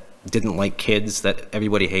that didn't like kids that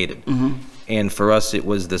everybody hated. And for us, it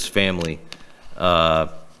was this family. I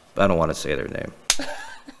don't want to say their name.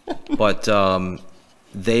 But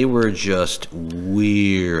they were just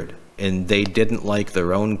weird. And they didn't like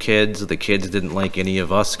their own kids. The kids didn't like any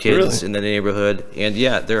of us kids Really? in the neighborhood. And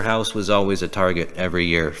yeah, their house was always a target every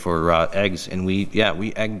year for eggs. And we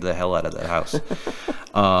egged the hell out of that house.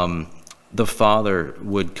 The father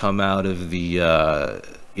would come out of the,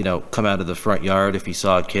 come out of the front yard if he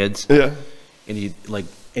saw kids. Yeah. And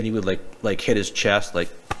he would like hit his chest, like,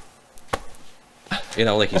 you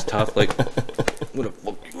know, like he's tough, like, I'm gonna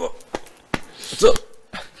fuck you up. What's up?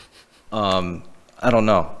 I don't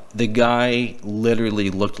know. The guy literally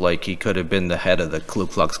looked like he could have been the head of the Ku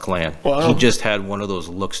Klux Klan. Wow. He just had one of those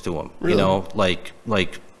looks to him, Really? you know, like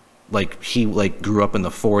he like grew up in the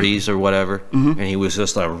 40s or whatever, and he was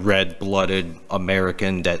just a red-blooded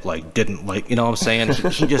American that like didn't like, you know what I'm saying?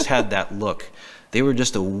 He just had that look. They were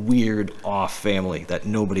just a weird off family that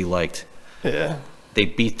nobody liked. Yeah. They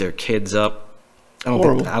beat their kids up. I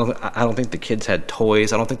Horrible. don't think the kids had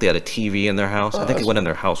toys. I don't think they had a TV in their house. I think I went in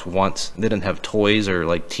their house once. They didn't have toys or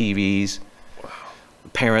like TVs. Wow.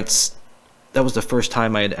 Parents, that was the first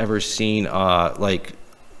time I had ever seen like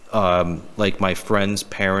my friends'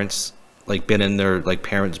 parents like been in their like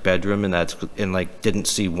parents' bedroom and like didn't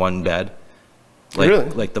see one bed. Really?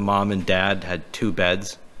 Like the mom and dad had 2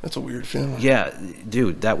 beds. That's a weird family. Yeah,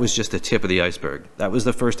 dude, that was just the tip of the iceberg. That was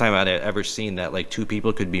the first time I'd ever seen that, like, 2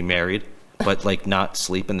 people could be married, but, like, not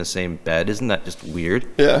sleep in the same bed. Isn't that just weird?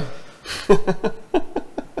 Yeah.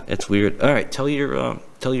 It's weird. All right, tell your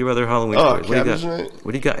other Halloween Oh, stories. What do you Cabbage got? Night?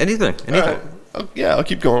 What do you got? Anything? All right. I'll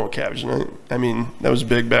keep going with Cabbage Night. I mean, that was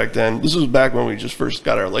big back then. This was back when we just first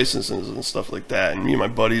got our licenses and stuff like that. And me and my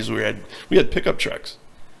buddies, we had pickup trucks.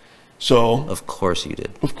 So Of course you did.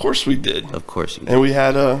 of course we did. Of course you did. And we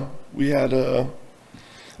had a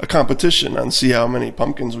competition on see how many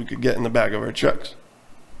pumpkins we could get in the back of our trucks.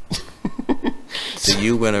 So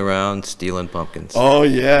you went around stealing pumpkins. Oh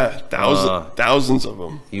yeah, thousands of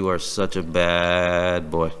them, You are such a bad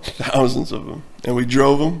boy. thousands of them. And we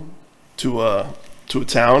drove them to a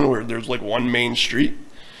town where there's like one main street,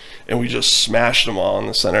 and we just smashed them all in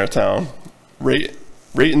the center of town, right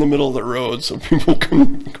in the middle of the road, so people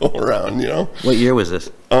couldn't go around. You know. What year was this?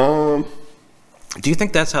 Do you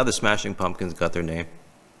think that's how the Smashing Pumpkins got their name?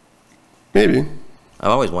 Maybe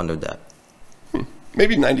I've always wondered that.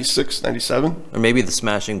 maybe 96, 97. Or maybe the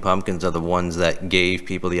Smashing Pumpkins are the ones that gave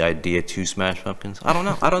people the idea to smash pumpkins. I don't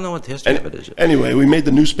know. I don't know what the history of it is. Anyway, we made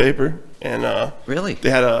the newspaper, and Really? they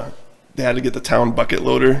had to get the town bucket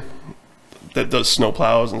loader that does snow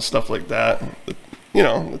plows and stuff like that. You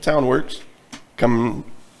know, the town works. Come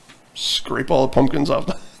scrape all the pumpkins off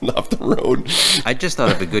the road. I just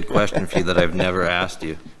thought of a good question for you that I've never asked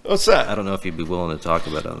you. What's that? I don't know if you'd be willing to talk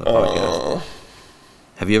about it on the podcast.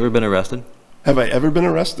 Have you ever been arrested? Have I ever been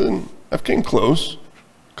arrested? I've came close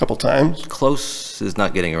a couple times. Close is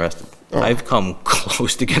not getting arrested. I've come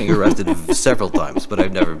close to getting arrested several times, but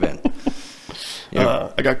I've never been.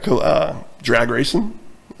 I got drag racing.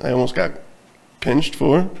 I almost got pinched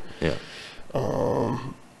for. Yeah.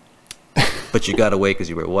 But you got away because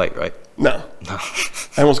you were white, right? No.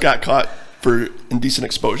 I almost got caught for indecent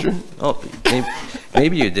exposure. Oh,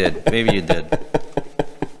 maybe you did. Maybe you did.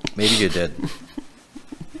 Maybe you did.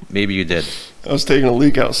 Maybe you did. I was taking a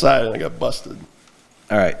leak outside and I got busted.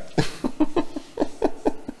 All right.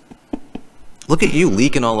 Look at you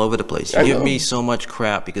leaking all over the place. You I give know. me so much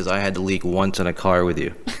crap because I had to leak once in a car with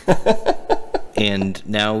you. And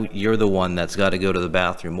now you're the one that's got to go to the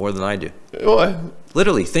bathroom more than I do. What?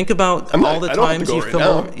 Literally, think about I'm not- all the I don't have to times go you've right come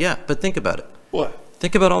now. over. Yeah, but think about it. What?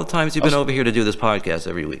 Think about all the times you've been over here to do this podcast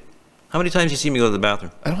every week. How many times you see me go to the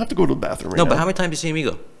bathroom? I don't have to go to the bathroom right No, now. but how many times you see me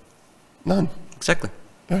go? None. Exactly.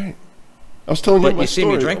 All right. I was telling you But my you see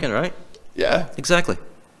story. me though. drinking, right? Yeah. Exactly.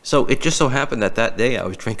 So it just so happened that day I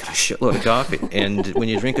was drinking a shitload of coffee. And when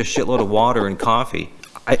you drink a shitload of water and coffee,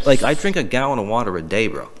 I drink a gallon of water a day,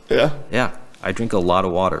 bro. Yeah. Yeah, I drink a lot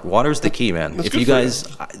of water. Water's the key, man. That's If good you for you.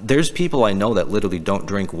 guys, there's people I know that literally don't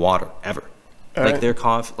drink water ever. All Like right. their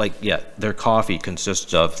coffee, their coffee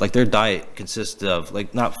consists of, their diet consists of,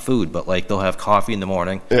 not food, but they'll have coffee in the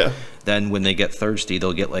morning. Yeah. Then when they get thirsty,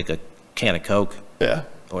 they'll get a can of Coke. Yeah.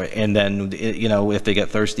 And then, if they get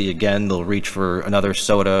thirsty again, they'll reach for another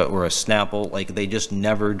soda or a Snapple. They just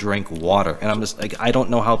never drink water. And I'm just I don't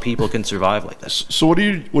know how people can survive like this. So what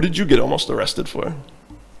did you get almost arrested for?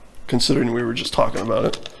 Considering we were just talking about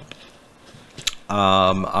it.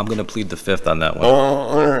 I'm going to plead the fifth on that one. Oh,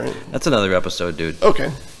 all right. That's another episode, dude.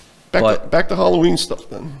 Okay. But- Back to Halloween stuff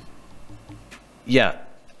then. Yeah.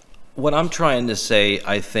 What I'm trying to say,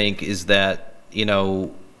 I think, is that,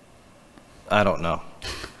 I don't know.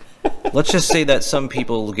 Let's just say that some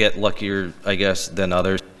people get luckier, I guess, than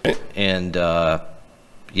others. And,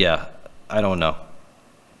 yeah, I don't know.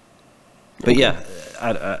 But yeah,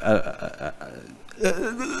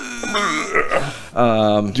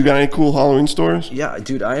 Do you got any cool Halloween stories? yeah,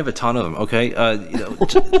 dude, I have a ton of them, okay?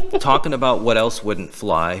 Talking about what else wouldn't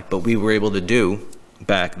fly, but we were able to do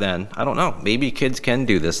back then. I don't know. Maybe kids can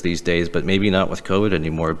do this these days, but maybe not with COVID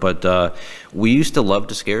anymore. But we used to love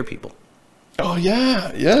to scare people. Oh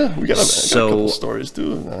yeah, yeah. We got a So- couple stories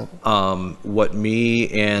too. Of that. What me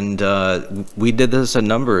and we did this a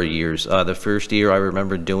number of years. The first year I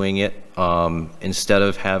remember doing it, instead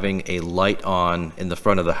of having a light on in the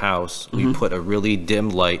front of the house, we put a really dim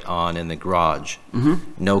light on in the garage.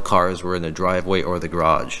 No cars were in the driveway or the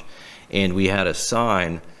garage. And we had a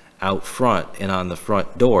sign out front and on the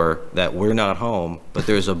front door that we're not home, but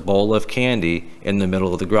there's a bowl of candy in the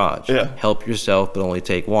middle of the garage. Yeah. Help yourself, but only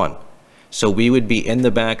take one. So we would be in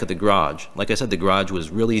the back of the garage. Like I said, the garage was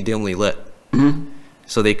really dimly lit.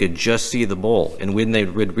 So they could just see the bowl. And when they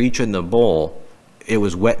would reach in the bowl, it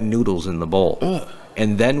was wet noodles in the bowl.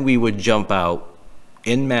 And then we would jump out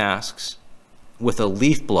in masks with a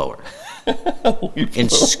leaf blower.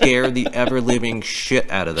 and scare the ever-living shit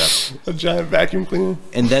out of them. A giant vacuum cleaner.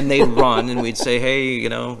 And then they'd run, and we'd say, hey,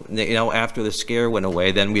 after the scare went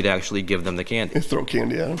away, then we'd actually give them the candy. They throw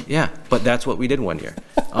candy at them. Yeah, but that's what we did one year.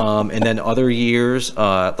 And then other years,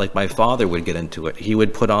 like my father would get into it. He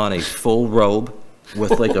would put on a full robe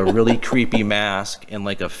with like a really creepy mask and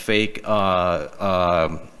like a fake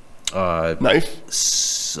Knife.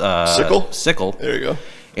 sickle. There you go.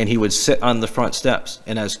 And he would sit on the front steps.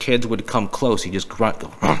 And as kids would come close, he'd just grunt,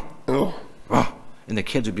 go, Oh. and the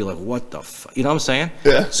kids would be like, what the fuck? You know what I'm saying?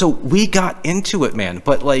 Yeah. So we got into it, man.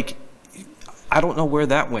 But like, I don't know where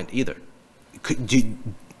that went either.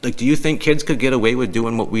 Do you think kids could get away with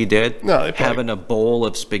doing what we did? No, they probably- having a bowl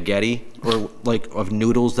of spaghetti or like of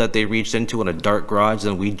noodles that they reached into in a dark garage,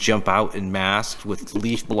 and we jump out in masks with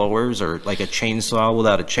leaf blowers or like a chainsaw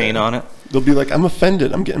without a chain on it. They'll be like, I'm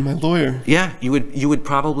offended. I'm getting my lawyer. Yeah, you would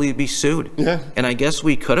probably be sued. Yeah. And I guess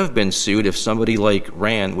we could have been sued if somebody like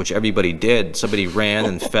ran, which everybody did. Somebody ran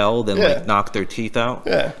and fell, then Yeah. like knocked their teeth out.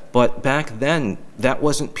 Yeah. But back then, that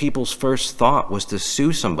wasn't people's first thought, was to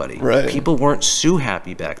sue somebody. Right. People weren't sue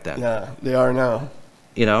happy back then. Yeah, they are now.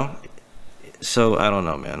 You know? So I don't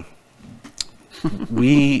know, man.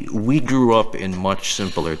 we grew up in much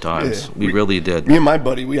simpler times. Yeah. We really did. Me and my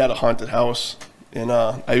buddy, we had a haunted house, and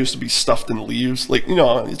I used to be stuffed in leaves. Like, you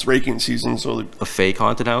know, it's raking season, so A fake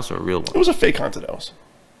haunted house or a real it one? was a fake haunted house.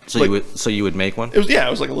 So like- you would make one? It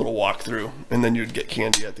was like a little walkthrough, and then you'd get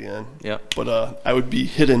candy at the end. Yeah. But I would be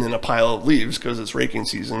hidden in a pile of leaves because it's raking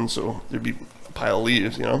season, so there'd be a pile of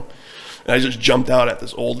leaves, you know. And I just jumped out at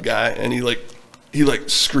this old guy, and he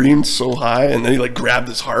screamed so high, and then he like grabbed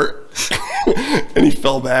his heart, and he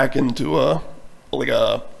fell back into a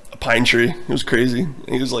pine tree. It was crazy. And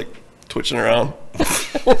he was like twitching around.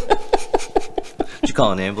 Did you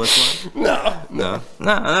call an ambulance? No,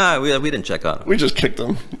 No, we didn't check on him. we just kicked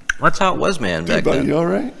him. That's how it was, man, Hey, back buddy, then. you all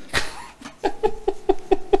right?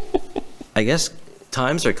 I guess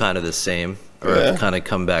times are kind of the same, or Yeah. have kind of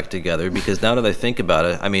come back together, because now that I think about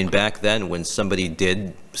it, I mean, back then when somebody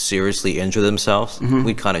did seriously injure themselves, Mm-hmm.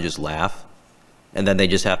 we'd kind of just laugh, and then they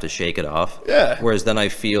just have to shake it off. Yeah. Whereas then I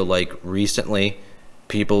feel like recently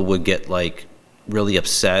people would get like really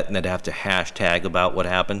upset and they'd have to hashtag about what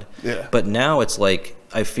happened. Yeah. But now it's like,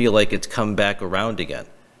 I feel like it's come back around again.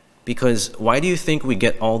 Because why do you think we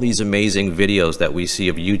get all these amazing videos that we see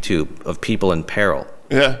of YouTube of people in peril?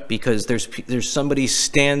 Yeah. Because there's somebody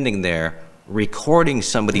standing there recording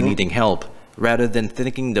somebody Mm-hmm. needing help rather than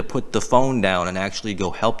thinking to put the phone down and actually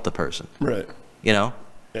go help the person. Right. You know?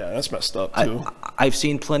 Yeah, that's messed up too. I've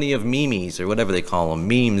seen plenty of memes or whatever they call them,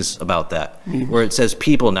 memes about that, where it says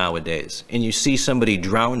people nowadays, and you see somebody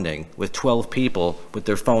drowning with 12 people with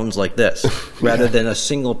their phones like this, rather than a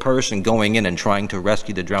single person going in and trying to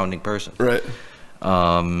rescue the drowning person. Right.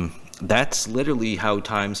 That's literally how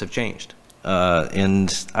times have changed.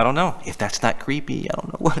 And I don't know if that's not creepy. I don't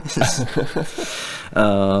know what is.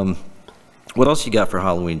 What else you got for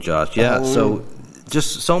Halloween, Josh? Yeah, so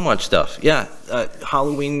just so much stuff. Yeah,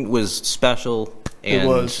 Halloween was special,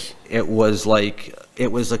 and it was like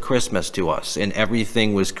it was a Christmas to us, and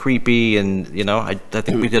everything was creepy, and you know, I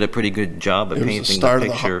think we did a pretty good job of It was painting the start the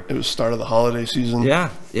of picture. it was start of the holiday season. Yeah.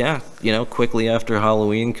 You know, quickly after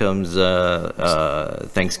Halloween comes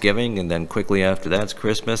Thanksgiving, and then quickly after that's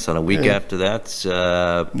Christmas, and a week Yeah. after that's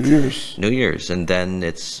New Year's. and then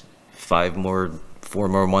it's 4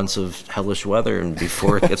 more months of hellish weather, and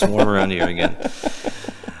before it gets warm around here again.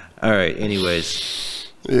 All right. Anyways,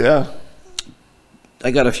 Yeah. I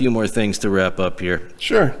got a few more things to wrap up here.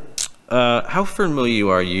 Sure. How familiar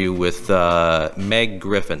are you with Meg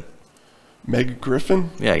Griffin? Meg Griffin?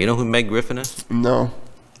 Yeah, you know who Meg Griffin is? No.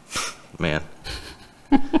 Man.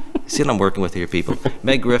 See what I'm working with here, people.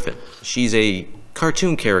 Meg Griffin. She's a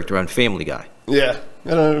cartoon character on Family Guy. Yeah. I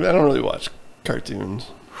don't really watch cartoons.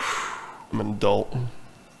 I'm an adult.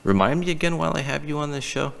 Remind me again while I have you on this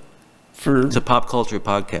show. For It's a pop culture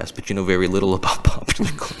podcast, but you know very little about popular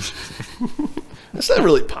culture. it's not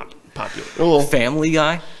really popular. Well, Family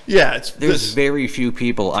Guy? yeah, it's There's this, very few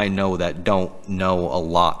people I know that don't know a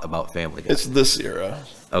lot about Family Guy. it's this era.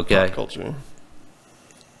 Okay. Pop culture.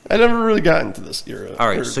 I never really got into this era. All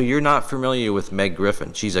right, Or- so you're not familiar with Meg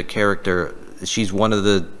Griffin. She's a character. She's one of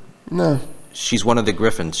the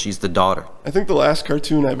Griffins. She's the daughter. I think the last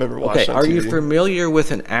cartoon I've ever watched Okay, on are TV. you familiar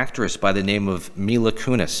with an actress by the name of Mila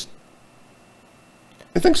Kunis?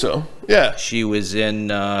 I think so. Yeah. She was in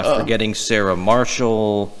Forgetting Sarah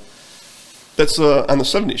Marshall. That's on the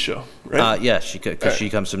 '70s show, right? Yes, because she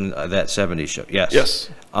comes from that '70s show. Yes. Yes.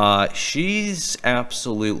 She's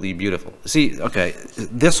absolutely beautiful. See, okay,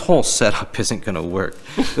 this whole setup isn't going to work.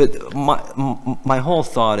 But my whole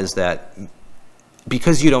thought is that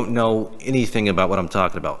because you don't know anything about what I'm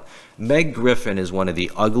talking about, Meg Griffin is one of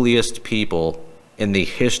the ugliest people in the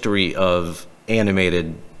history of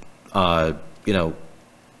animated,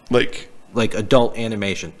 like adult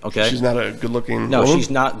animation. Okay. She's not a good-looking. No, woman? she's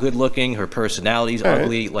not good looking. Her personality's All right.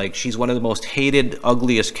 ugly. Like, she's one of the most hated,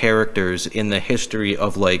 ugliest characters in the history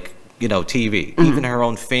of, like, TV. Even her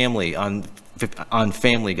own family on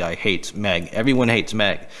Family Guy hates Meg. Everyone hates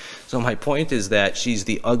Meg. So my point is that she's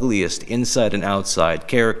the ugliest inside and outside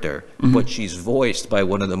character, but she's voiced by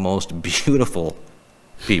one of the most beautiful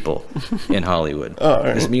people in Hollywood. Oh, all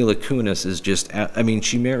right. This Mila Kunis is just, I mean,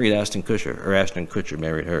 she married Ashton Kutcher, or Ashton Kutcher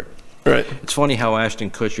married her. Right. It's funny how Ashton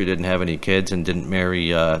Kutcher didn't have any kids and didn't marry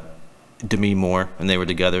Demi Moore, and they were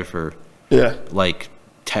together for Yeah. like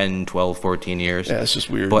 10, 12, 14 years. Yeah, it's just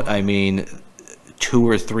weird. But I mean, 2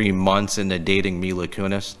 or 3 months into dating Mila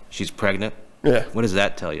Kunis, she's pregnant. Yeah. What does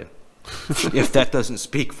that tell you? If that doesn't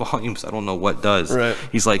speak volumes, I don't know what does. Right.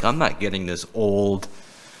 He's like, I'm not getting this old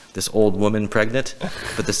woman pregnant.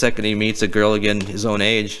 But the second he meets a girl again his own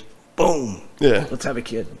age, boom, Yeah. let's have a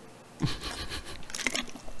kid.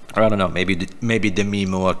 Or I don't know. Maybe Demi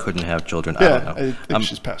Moore couldn't have children. I don't know. I think I'm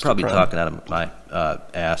she's past the probably prime. talking out of my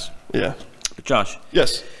ass. Yeah. But Josh,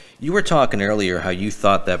 Yes. you were talking earlier how you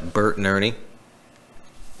thought that Bert and Ernie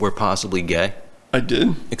were possibly gay. I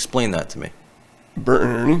did. Explain that to me. Bert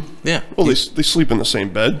and Ernie. Yeah. Well, they sleep in the same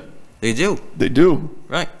bed. They do, They do.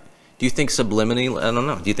 right? Do you think subliminally? I don't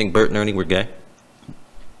know. Do you think Bert and Ernie were gay?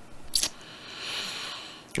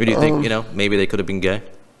 Or do you think maybe they could have been gay?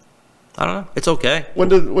 I don't know. It's okay. When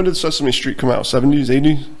did Sesame Street come out? '70s,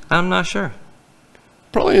 '80s? I'm not sure.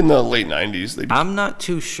 Probably in the late '90s. I'm not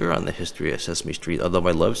too sure on the history of Sesame Street, although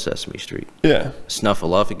I love Sesame Street. Yeah.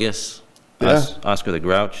 Snuffleupagus, Yeah. Oscar the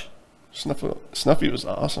Grouch, Snuffy was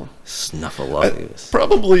awesome. Snuffleupagus.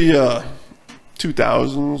 Probably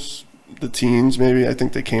 2000s, the teens maybe. I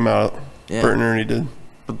think they came out. Yeah. Bert and Ernie did.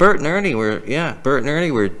 But Bert and Ernie were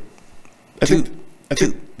I two,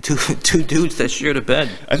 think two dudes that shared a bed.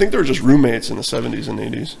 I think they were just roommates in the '70s and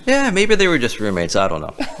 '80s. Yeah, maybe they were just roommates. I don't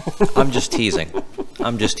know. I'm just teasing,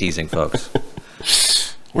 folks.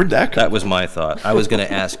 Where'd that come? That was my thought. I was going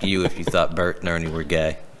to ask you if you thought Bert and Ernie were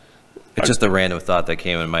gay. It's just a random thought that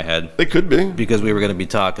came in my head They could be. because we were going to be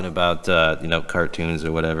talking about cartoons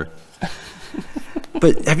or whatever.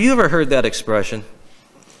 But have you ever heard that expression?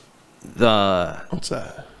 What's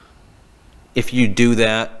that? If you do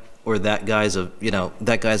that, or that guy's a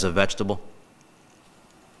vegetable.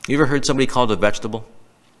 You ever heard somebody called a vegetable?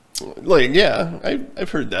 Like, yeah,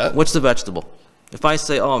 I've heard that. What's the vegetable? If I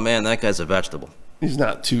say, oh man, that guy's a vegetable. He's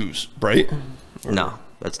not too bright. No,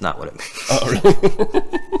 that's not what it means. Oh, really?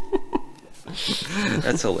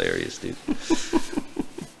 That's hilarious, dude.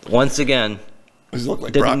 Once again, Does he look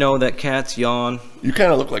like didn't know that cats yawn. You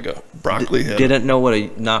kind of look like a broccoli head. Didn't know what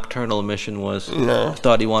a nocturnal emission was. No.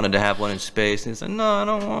 Thought he wanted to have one in space. And he said, no, I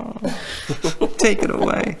don't want. Take it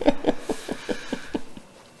away.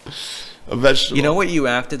 A vegetable. You know what you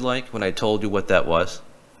acted like when I told you what that was?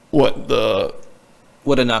 What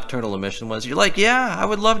What a nocturnal emission was? You're like, yeah, I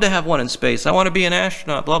would love to have one in space. I want to be an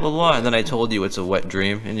astronaut, blah, blah, blah. And then I told you it's a wet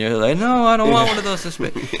dream. And you're like, no, I don't want one of those in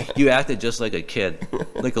space. You acted just like a kid,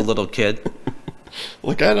 like a little kid.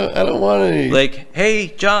 Like I don't want any. Like, hey,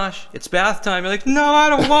 Josh, it's bath time. You're like, no, I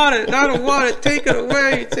don't want it. I don't want it. Take it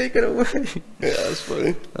away. Take it away. Yeah, that's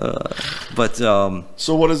funny. But,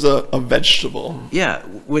 So what is a vegetable? yeah,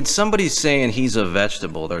 when somebody's saying he's a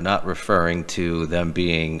vegetable, they're not referring to them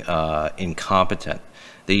being incompetent.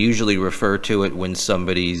 They usually refer to it when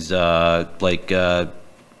somebody's they're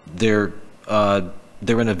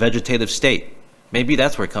in a vegetative state. Maybe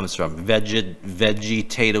that's where it comes from. Vegetative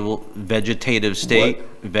state,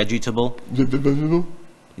 vegetable. Vegetable?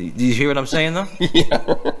 Do you hear what I'm saying, though? Yeah.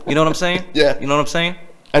 You know what I'm saying? Yeah. You know what I'm saying?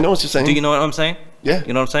 I know what you're saying. Do you know what I'm saying? Yeah.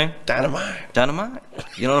 You know what I'm saying? Dynamite. Dynamite.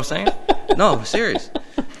 You know what I'm saying? No, I'm serious.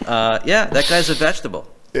 Yeah, that guy's a vegetable.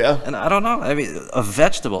 Yeah. And I don't know. I mean, a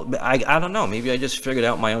vegetable. I don't know. Maybe I just figured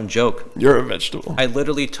out my own joke. You're a vegetable. I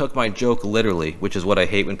literally took my joke literally, which is what I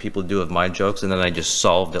hate when people do with my jokes, and then I just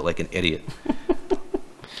solved it like an idiot.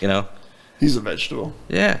 You know? He's a vegetable.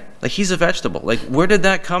 Yeah. Like, he's a vegetable. Like, where did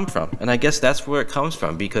that come from? And I guess that's where it comes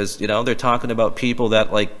from because, they're talking about people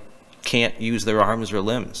that, like, can't use their arms or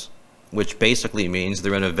limbs, which basically means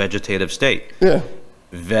they're in a vegetative state. Yeah.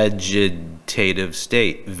 Vegetative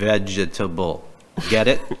state. Vegetable. Get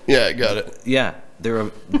it? Yeah, I got it. Yeah. They're a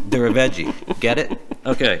veggie. Get it?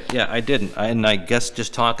 Okay, yeah, I didn't. And I guess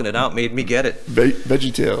just talking it out made me get it.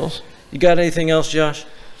 Veggie Tales. You got anything else, Josh?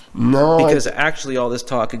 No. Because actually, all this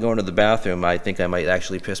talk of going to the bathroom, I think I might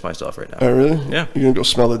actually piss myself right now. Oh, really? Yeah. You're going to go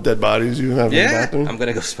smell the dead bodies you have in the Yeah, bathroom? I'm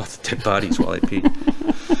gonna go smell the dead bodies while I pee.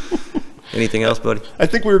 Anything else, buddy? I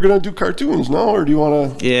think we were going to do cartoons, no? Or do you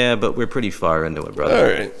want to... Yeah, but we're pretty far into it, brother. All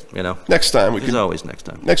right. You know, Next time we there's could... always next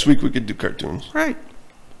time. Next week we could do cartoons. Right.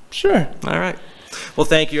 Sure. All right. Well,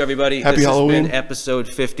 thank you, everybody. Happy this Halloween. has been episode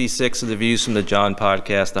 56 of the Views from the John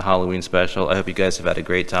podcast, the Halloween special. I hope you guys have had a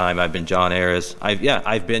great time. I've been John Ayres.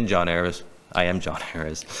 I've been John Ayres. I am John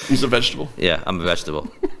Ayres. He's a vegetable. Yeah, I'm a vegetable.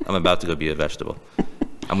 I'm about to go be a vegetable.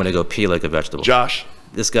 I'm going to go pee like a vegetable. Josh.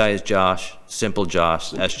 This guy is Josh, Simple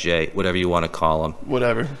Josh, SJ, whatever you want to call him.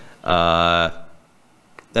 Whatever.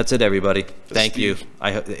 That's it, everybody. Thank you.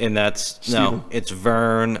 Steve. No, it's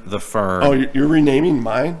Vern the Fern. Oh, you're renaming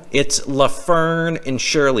mine? It's LaFern and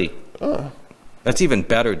Shirley. Oh. That's even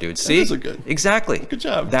better, dude. See? is a good- Exactly. Good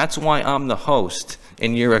job. That's why I'm the host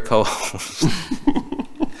and you're a co-host.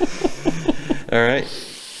 All right.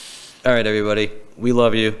 All right, everybody. We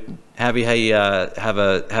love you. Have a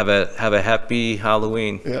happy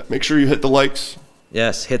Halloween. Yeah. Make sure you hit the likes.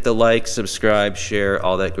 Yes, hit the like, subscribe, share,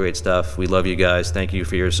 all that great stuff. We love you guys. Thank you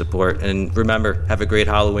for your support. And remember, have a great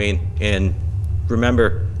Halloween. And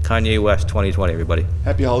remember, Kanye West 2020, everybody.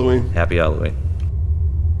 Happy Halloween. Happy Halloween.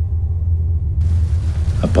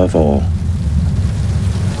 Above all,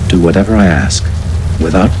 do whatever I ask,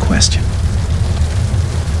 without question.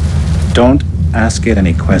 Don't ask it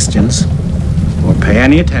any questions, or pay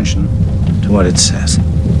any attention to what it says.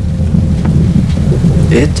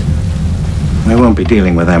 We won't be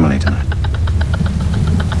dealing with Emily tonight.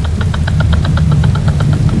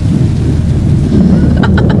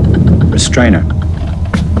 Restrain her.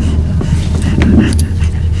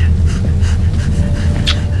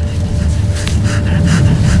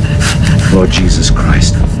 Lord Jesus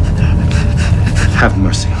Christ, have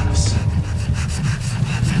mercy on us.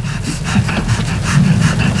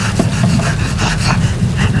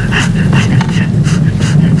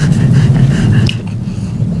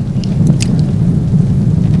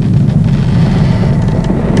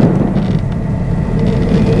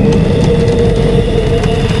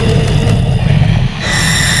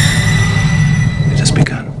 It has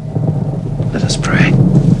begun. Let us pray.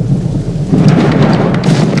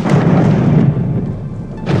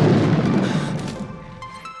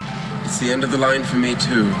 It's the end of the line for me,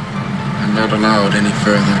 too. I'm not allowed any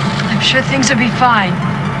further. I'm sure things will be fine.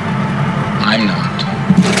 I'm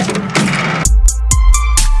not.